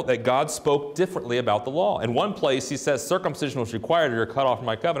Bible that God spoke differently about the law. In one place, he says circumcision was required or you're cut off from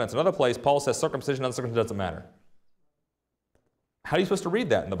my covenants. In another place, Paul says circumcision and uncircumcision doesn't matter. How are you supposed to read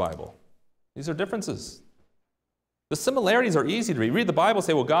that in the Bible? These are differences. The similarities are easy to read. Read the Bible and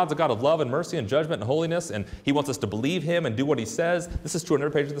say, well, God's a God of love and mercy and judgment and holiness, and he wants us to believe him and do what he says. This is true in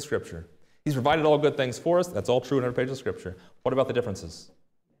every page of the Scripture. He's provided all good things for us. That's all true in every page of the Scripture. What about the differences?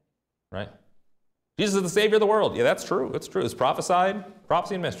 Right? Jesus is the Savior of the world. Yeah, that's true. It's true. It's prophesied.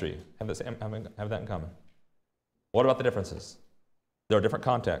 Prophecy and mystery have that in common. What about the differences? There are different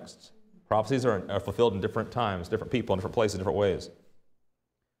contexts. Prophecies are fulfilled in different times, different people, in different places, different ways.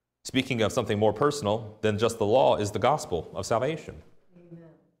 Speaking of something more personal than just the law is the gospel of salvation. Amen.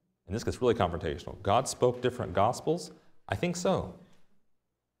 And this gets really confrontational. God spoke different gospels? I think so.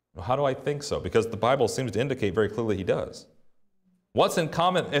 Well, how do I think so? Because the Bible seems to indicate very clearly he does. What's in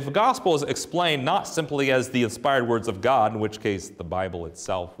common? If the gospel is explained not simply as the inspired words of God, in which case the Bible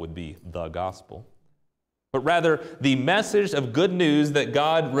itself would be the gospel, but rather the message of good news that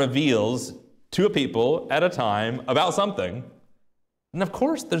God reveals to a people at a time about something, and of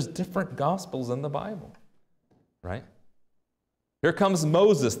course there's different gospels in the Bible, right? Here comes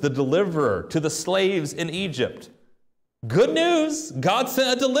Moses, the deliverer, to the slaves in Egypt. Good news, God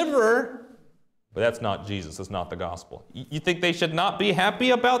sent a deliverer. But that's not Jesus. That's not the gospel. You think they should not be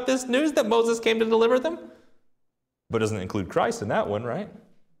happy about this news that Moses came to deliver them? But it doesn't include Christ in that one, right?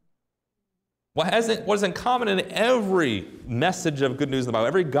 What is in common in every message of good news in the Bible,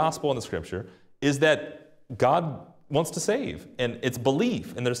 every gospel in the Scripture, is that God wants to save. And it's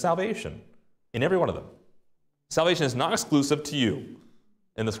belief in their salvation in every one of them. Salvation is not exclusive to you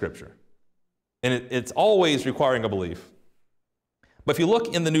in the Scripture. And it's always requiring a belief. But if you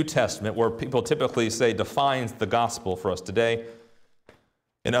look in the New Testament, where people typically say defines the gospel for us today,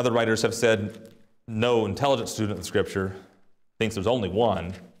 and other writers have said no intelligent student of the Scripture thinks there's only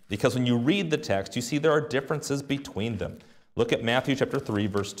one, because when you read the text, you see there are differences between them. Look at Matthew chapter 3,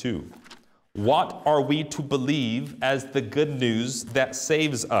 verse 2. What are we to believe as the good news that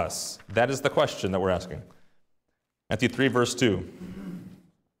saves us? That is the question that we're asking. Matthew 3, verse 2.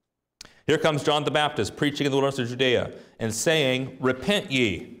 Here comes John the Baptist preaching in the wilderness of Judea and saying, repent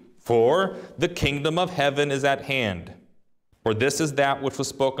ye, for the kingdom of heaven is at hand. For this is that which was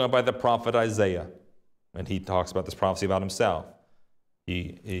spoken of by the prophet Isaiah. And he talks about this prophecy about himself.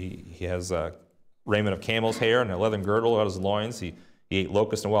 He has a raiment of camel's hair and a leathern girdle about his loins. He ate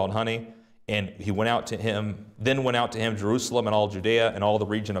locusts and wild honey. And he went out to him Jerusalem and all Judea and all the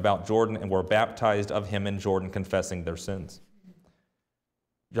region about Jordan, and were baptized of him in Jordan, confessing their sins.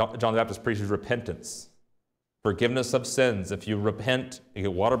 John the Baptist preaches repentance, forgiveness of sins. If you repent, you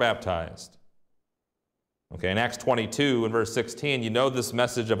get water baptized. Okay, in Acts 22 and verse 16, you know this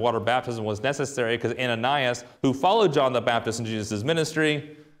message of water baptism was necessary because Ananias, who followed John the Baptist in Jesus'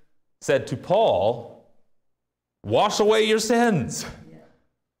 ministry, said to Paul, wash away your sins.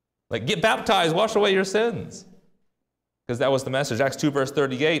 Like, get baptized, wash away your sins. Because that was the message. Acts 2, verse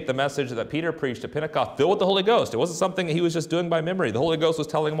 38, the message that Peter preached at Pentecost, filled with the Holy Ghost. It wasn't something he was just doing by memory. The Holy Ghost was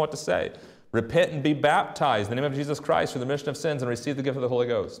telling him what to say. Repent and be baptized in the name of Jesus Christ for the remission of sins and receive the gift of the Holy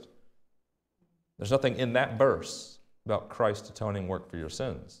Ghost. There's nothing in that verse about Christ's atoning work for your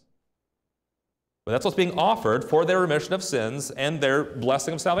sins. But that's what's being offered for their remission of sins and their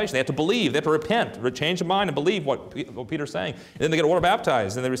blessing of salvation. They have to believe, they have to repent, change their mind and believe what Peter's saying. And then they get water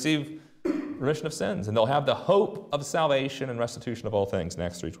baptized and they receive remission of sins. And they'll have the hope of salvation and restitution of all things in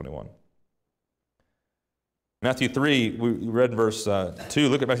Acts 3:21. Matthew 3, we read in verse 2.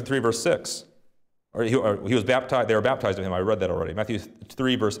 Look at Matthew 3, verse 6. He was baptized, they were baptized in him. I read that already. Matthew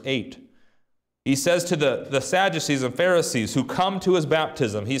 3, verse 8. He says to the Sadducees and Pharisees who come to his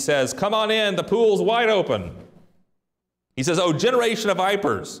baptism, he says, come on in, the pool's wide open. He says, O generation of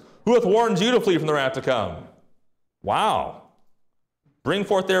vipers, who hath warned you to flee from the wrath to come? Wow. Bring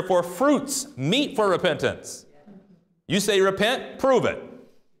forth therefore fruits, meet for repentance. You say repent, prove it.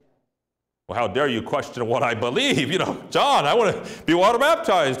 Well, how dare you question what I believe? You know, John, I want to be water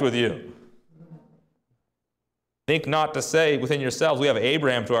baptized with you. Think not to say within yourselves, we have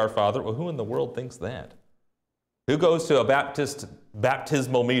Abraham to our father. Well, who in the world thinks that? Who goes to a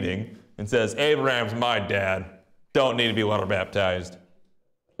baptismal meeting and says, Abraham's my dad, don't need to be water baptized?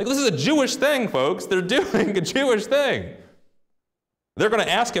 Like, this is a Jewish thing, folks. They're doing a Jewish thing. They're going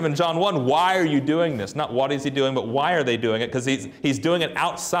to ask him in John 1, why are you doing this? Not what is he doing, but why are they doing it? Because he's doing it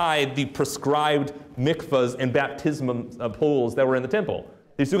outside the prescribed mikvahs and baptismal pools that were in the temple.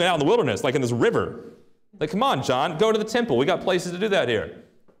 He's doing it out in the wilderness, like in this river. Like, come on, John, go to the temple. We got places to do that here.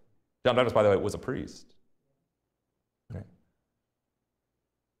 John the Baptist, by the way, was a priest. Okay.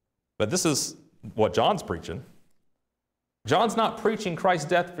 But this is what John's preaching. John's not preaching Christ's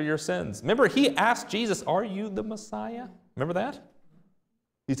death for your sins. Remember, he asked Jesus, are you the Messiah? Remember that?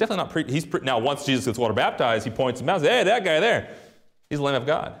 He's definitely not preaching. Now, once Jesus gets water baptized, he points him out and says, hey, that guy there, he's the Lamb of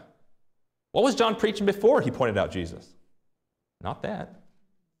God. What was John preaching before he pointed out Jesus? Not that.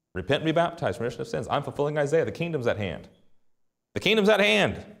 Repent and be baptized for remission of sins. I'm fulfilling Isaiah. The kingdom's at hand. The kingdom's at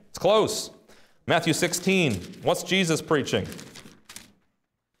hand. It's close. Matthew 16. What's Jesus preaching?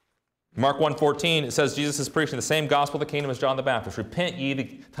 Mark 1:14, it says Jesus is preaching the same gospel of the kingdom as John the Baptist. Repent ye, the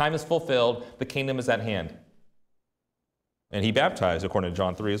time is fulfilled, the kingdom is at hand. And he baptized according to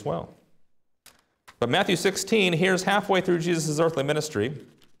John 3 as well. But Matthew 16, here's halfway through Jesus' earthly ministry.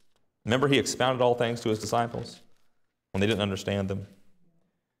 Remember, he expounded all things to his disciples when they didn't understand them.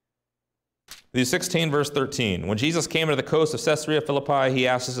 Matthew 16, verse 13. When Jesus came to the coast of Caesarea Philippi, he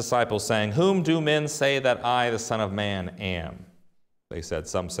asked his disciples, saying, whom do men say that I, the Son of Man, am? They said,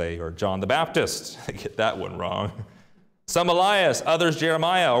 some say, or John the Baptist. They get that one wrong. Some Elias, others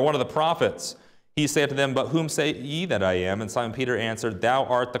Jeremiah, or one of the prophets. He said to them, but whom say ye that I am? And Simon Peter answered, thou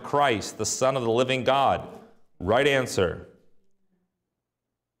art the Christ, the Son of the living God. Right answer.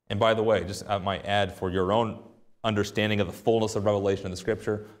 And by the way, just I might add for your own understanding of the fullness of revelation in the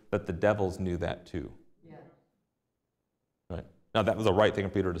Scripture, that the devils knew that too. Yeah. Right? Now, that was the right thing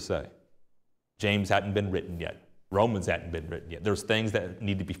for Peter to say. James hadn't been written yet. Romans hadn't been written yet. There's things that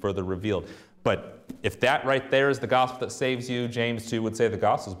need to be further revealed. But if that right there is the gospel that saves you, James 2 would say the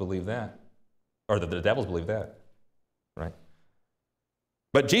Gospels believe that. Or that the devils believe that. Right?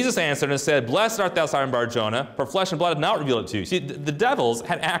 But Jesus answered and said, blessed art thou, Simon Bar-Jonah, for flesh and blood hath not revealed it to you. See, the devils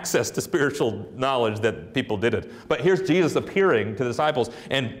had access to spiritual knowledge that people didn't. But here's Jesus appearing to the disciples,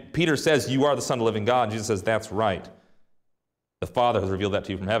 and Peter says, you are the Son of the living God. And Jesus says, that's right. The Father has revealed that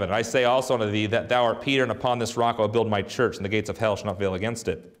to you from heaven. And I say also unto thee that thou art Peter, and upon this rock I will build my church, and the gates of hell shall not prevail against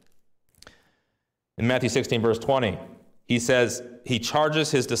it. In Matthew 16, verse 20, he says, he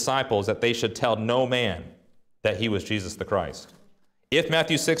charges his disciples that they should tell no man that he was Jesus the Christ. If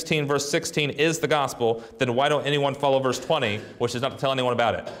Matthew 16, verse 16 is the gospel, then why don't anyone follow verse 20, which is not to tell anyone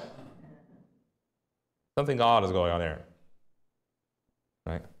about it? Something odd is going on there.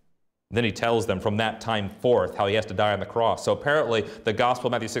 Right? Then he tells them from that time forth how he has to die on the cross. So apparently the gospel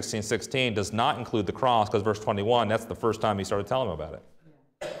of Matthew 16, 16 does not include the cross, because verse 21, that's the first time he started telling them about it.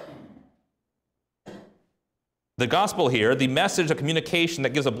 The gospel here, the message of communication that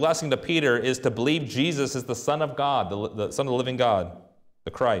gives a blessing to Peter, is to believe Jesus is the Son of God, the Son of the living God,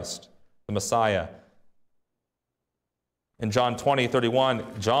 the Christ, the Messiah. In John 20,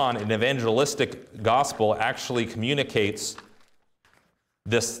 31, John, an evangelistic gospel, actually communicates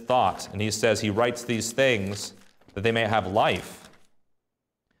this thought. And he says he writes these things that they may have life.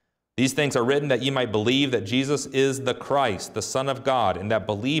 These things are written that ye might believe that Jesus is the Christ, the Son of God, and that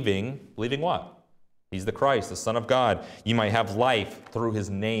believing what? He's the Christ, the Son of God. You might have life through his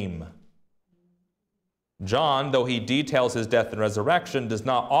name. John, though he details his death and resurrection, does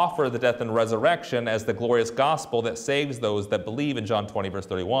not offer the death and resurrection as the glorious gospel that saves those that believe in John 20, verse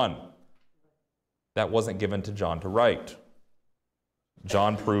 31. That wasn't given to John to write.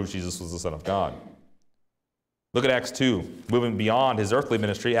 John proves Jesus was the Son of God. Look at Acts 2. Moving beyond his earthly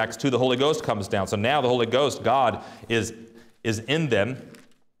ministry, Acts 2, the Holy Ghost comes down. So now the Holy Ghost, God, is in them,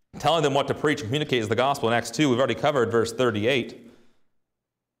 telling them what to preach and communicate as the gospel. In Acts 2, we've already covered verse 38.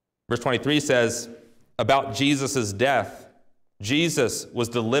 Verse 23 says, about Jesus' death, Jesus was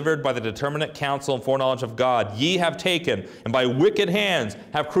delivered by the determinate counsel and foreknowledge of God. Ye have taken, and by wicked hands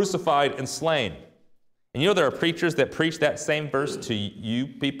have crucified and slain. And you know there are preachers that preach that same verse to you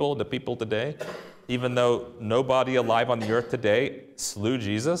people, the people today, even though nobody alive on the earth today slew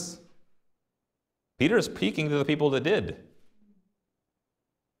Jesus. Peter is speaking to the people that did.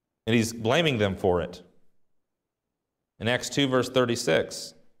 And he's blaming them for it. In Acts 2, verse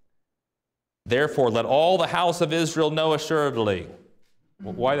 36, therefore let all the house of Israel know assuredly.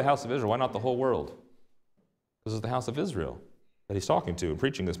 Well, why the house of Israel? Why not the whole world? Because it's the house of Israel that he's talking to and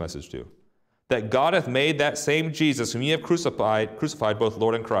preaching this message to. That God hath made that same Jesus whom ye have crucified both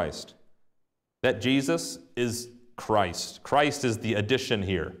Lord and Christ. That Jesus is Christ. Christ is the addition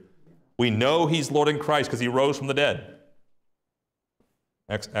here. We know he's Lord and Christ because he rose from the dead.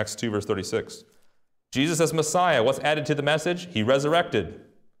 Acts 2, verse 36. Jesus as Messiah, what's added to the message? He resurrected.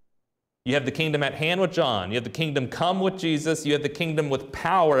 You have the kingdom at hand with John. You have the kingdom come with Jesus. You have the kingdom with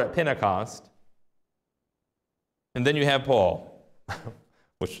power at Pentecost. And then you have Paul,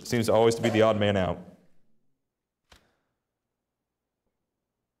 which seems always to be the odd man out,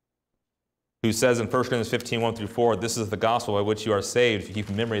 who says in 1 Corinthians 15, 1 through 4, this is the gospel by which you are saved, if you keep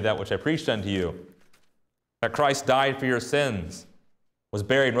in memory that which I preached unto you, that Christ died for your sins, was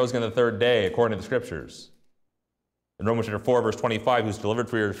buried and rose again the third day, according to the Scriptures. In Romans chapter 4, verse 25, he was delivered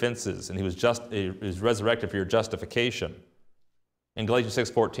for your offenses, and he was resurrected for your justification. In Galatians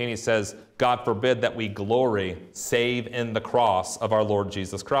 6:14, he says, God forbid that we glory save in the cross of our Lord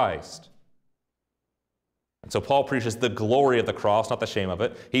Jesus Christ. And so Paul preaches the glory of the cross, not the shame of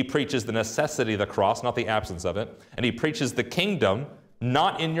it. He preaches the necessity of the cross, not the absence of it. And he preaches the kingdom,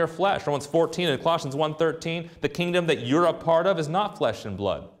 not in your flesh. Romans 14 and Colossians 1:13, the kingdom that you're a part of is not flesh and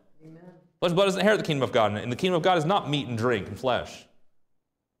blood. Amen. Flesh and blood doesn't inherit the kingdom of God, and the kingdom of God is not meat and drink and flesh.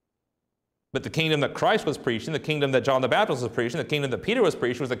 But the kingdom that Christ was preaching, the kingdom that John the Baptist was preaching, the kingdom that Peter was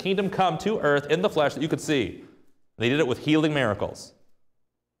preaching, was the kingdom come to earth in the flesh that you could see. And they did it with healing miracles.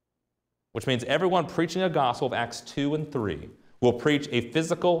 Which means everyone preaching a gospel of Acts 2 and 3 will preach a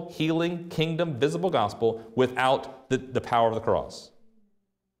physical, healing, kingdom, visible gospel without the power of the cross.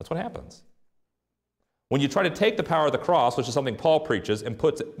 That's what happens. When you try to take the power of the cross, which is something Paul preaches, and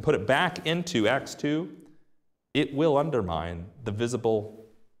put it back into Acts 2, it will undermine the visible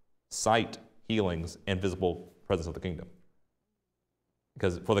sight, healings, and visible presence of the kingdom.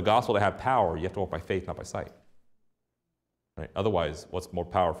 Because for the gospel to have power, you have to walk by faith, not by sight. Right? Otherwise, what's more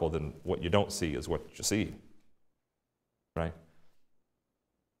powerful than what you don't see is what you see. Right?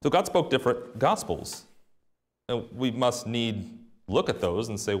 So God spoke different gospels. And we must look at those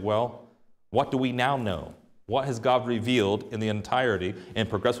and say, well, what do we now know? What has God revealed in the entirety and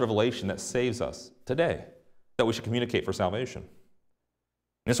progressive revelation that saves us today, that we should communicate for salvation?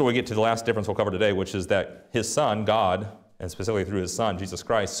 And this is where we get to the last difference we'll cover today, which is that his Son, God, and specifically through his Son, Jesus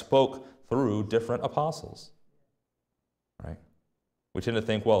Christ, spoke through different apostles. Right? We tend to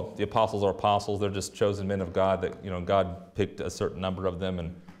think, well, the apostles are apostles. They're just chosen men of God that, God picked a certain number of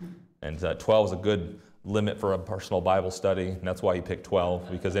them, and 12 is a good limit for a personal Bible study. And that's why he picked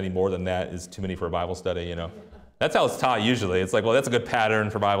 12, because any more than that is too many for a Bible study, That's how it's taught usually. It's like, well, that's a good pattern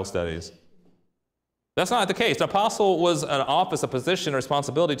for Bible studies. That's not the case. An apostle was an office, a position, a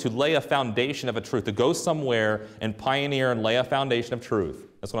responsibility to lay a foundation of a truth, to go somewhere and pioneer and lay a foundation of truth.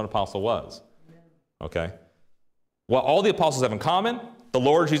 That's what an apostle was. Okay? What all the apostles have in common, the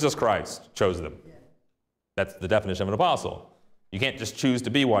Lord Jesus Christ chose them. That's the definition of an apostle. You can't just choose to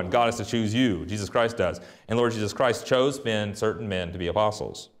be one. God has to choose you. Jesus Christ does. And Lord Jesus Christ chose certain men to be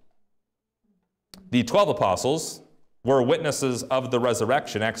apostles. The 12 apostles were witnesses of the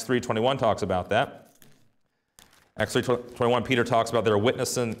resurrection. Acts 3:21 talks about that. Acts 3:21, Peter talks about they're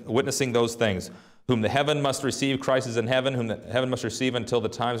witnessing those things. Whom the heaven must receive, Christ is in heaven, whom the heaven must receive until the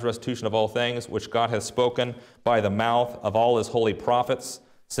time's restitution of all things, which God has spoken by the mouth of all his holy prophets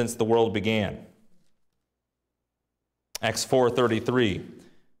since the world began. Acts 4:33,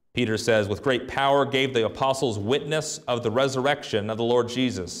 Peter says, with great power gave the apostles witness of the resurrection of the Lord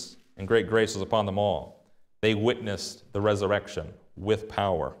Jesus, and great grace was upon them all. They witnessed the resurrection with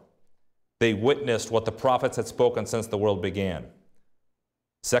power. They witnessed what the prophets had spoken since the world began.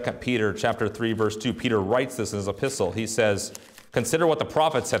 2 Peter chapter 3, verse 2, Peter writes this in his epistle. He says, consider what the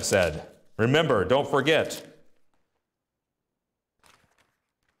prophets have said. Remember, don't forget.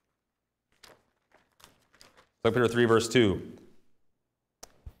 2 Peter 3, verse 2.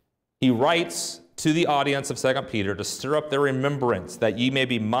 He writes to the audience of 2 Peter to stir up their remembrance, that ye may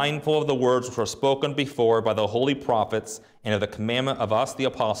be mindful of the words which were spoken before by the holy prophets, and of the commandment of us, the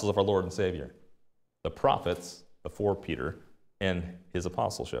apostles of our Lord and Savior. The prophets before Peter and his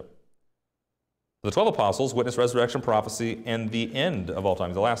apostleship. The 12 apostles witnessed resurrection prophecy and the end of all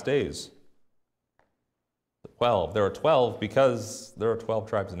times, the last days. 12. There are 12 because there are 12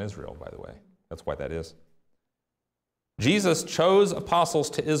 tribes in Israel, by the way. That's why that is. Jesus chose apostles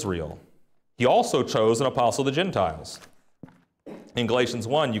to Israel. He also chose an apostle to the Gentiles. In Galatians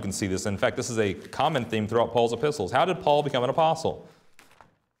 1, you can see this. In fact, this is a common theme throughout Paul's epistles. How did Paul become an apostle?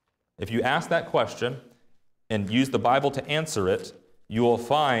 If you ask that question and use the Bible to answer it, you will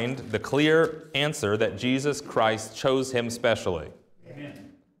find the clear answer that Jesus Christ chose him specially.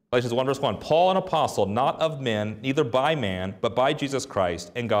 Amen. Galatians 1, verse 1, Paul, an apostle, not of men, neither by man, but by Jesus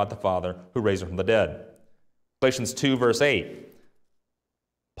Christ and God the Father, who raised him from the dead. Galatians 2, verse 8,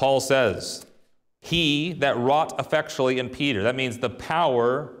 Paul says, he that wrought effectually in Peter. That means the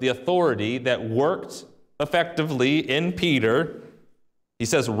power, the authority that worked effectively in Peter, he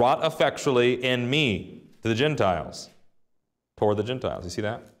says, wrought effectually in me, to the Gentiles, toward the Gentiles. You see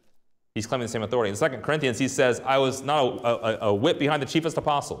that? He's claiming the same authority. In 2 Corinthians, he says, I was not a whit behind the chiefest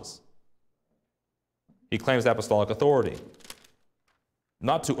apostles. He claims apostolic authority.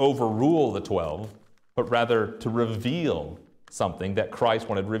 Not to overrule the 12, but rather to reveal something that Christ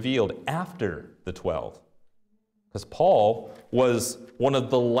wanted revealed after the 12. Because Paul was one of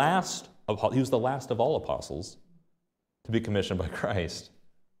the last of, he was the last of all apostles to be commissioned by Christ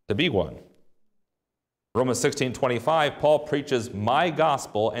to be one. Romans 16:25, Paul preaches my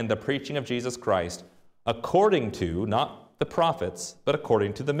gospel and the preaching of Jesus Christ according to, not the prophets, but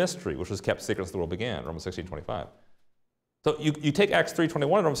according to the mystery, which was kept secret since the world began, Romans 16:25. So you take Acts 3:21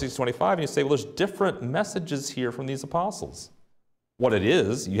 and Romans 6:25 and you say, well, there's different messages here from these apostles. What it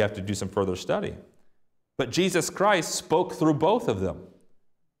is, you have to do some further study. But Jesus Christ spoke through both of them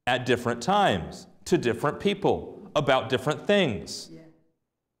at different times, to different people, about different things. Yeah.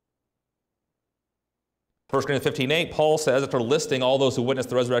 1 Corinthians 15:8, Paul says, after listing all those who witnessed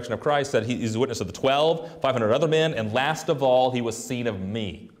the resurrection of Christ, that he's a witness of the 12, 500 other men, and last of all, he was seen of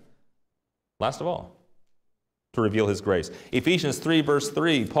me. Last of all, to reveal his grace. Ephesians 3, verse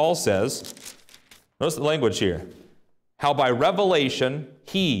 3, Paul says, notice the language here, how by revelation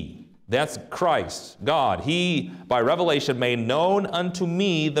he, that's Christ, God, he by revelation made known unto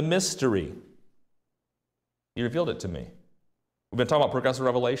me the mystery. He revealed it to me. We've been talking about progressive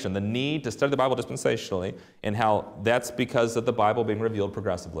revelation, the need to study the Bible dispensationally, and how that's because of the Bible being revealed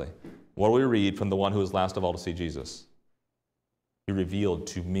progressively. What do we read from the one who is last of all to see Jesus? He revealed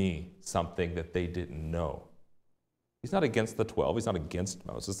to me something that they didn't know. He's not against the 12. He's not against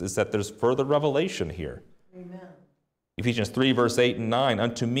Moses. It's that there's further revelation here. Amen. Ephesians 3, verse 8 and 9,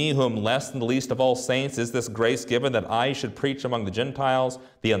 unto me whom less than the least of all saints is this grace given, that I should preach among the Gentiles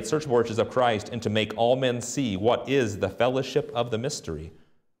the unsearchable riches of Christ, and to make all men see what is the fellowship of the mystery,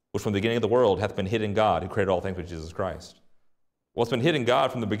 which from the beginning of the world hath been hid in God, who created all things with Jesus Christ. Well, it's been hid in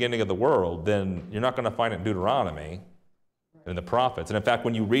God from the beginning of the world, then you're not going to find it in Deuteronomy and in the prophets. And in fact,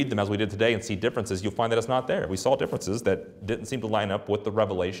 when you read them as we did today and see differences, you'll find that it's not there. We saw differences that didn't seem to line up with the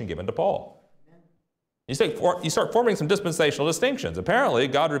revelation given to Paul. You start forming some dispensational distinctions. Apparently,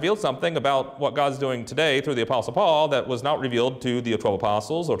 God revealed something about what God's doing today through the Apostle Paul that was not revealed to the 12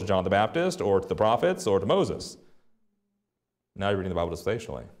 apostles or to John the Baptist or to the prophets or to Moses. Now you're reading the Bible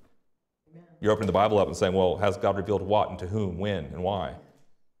dispensationally. Amen. You're opening the Bible up and saying, well, has God revealed what and to whom, when, and why?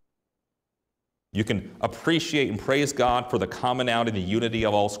 You can appreciate and praise God for the commonality and the unity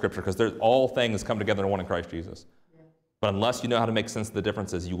of all Scripture, because all things come together in one in Christ Jesus. Yeah. But unless you know how to make sense of the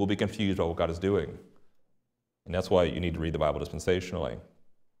differences, you will be confused about what God is doing. And that's why you need to read the Bible dispensationally.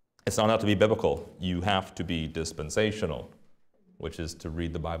 It's not enough to be biblical. You have to be dispensational, which is to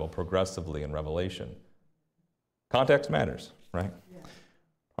read the Bible progressively in Revelation. Context matters, right? Yeah.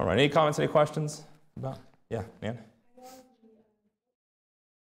 All right, any comments, any questions? Yeah, Nan?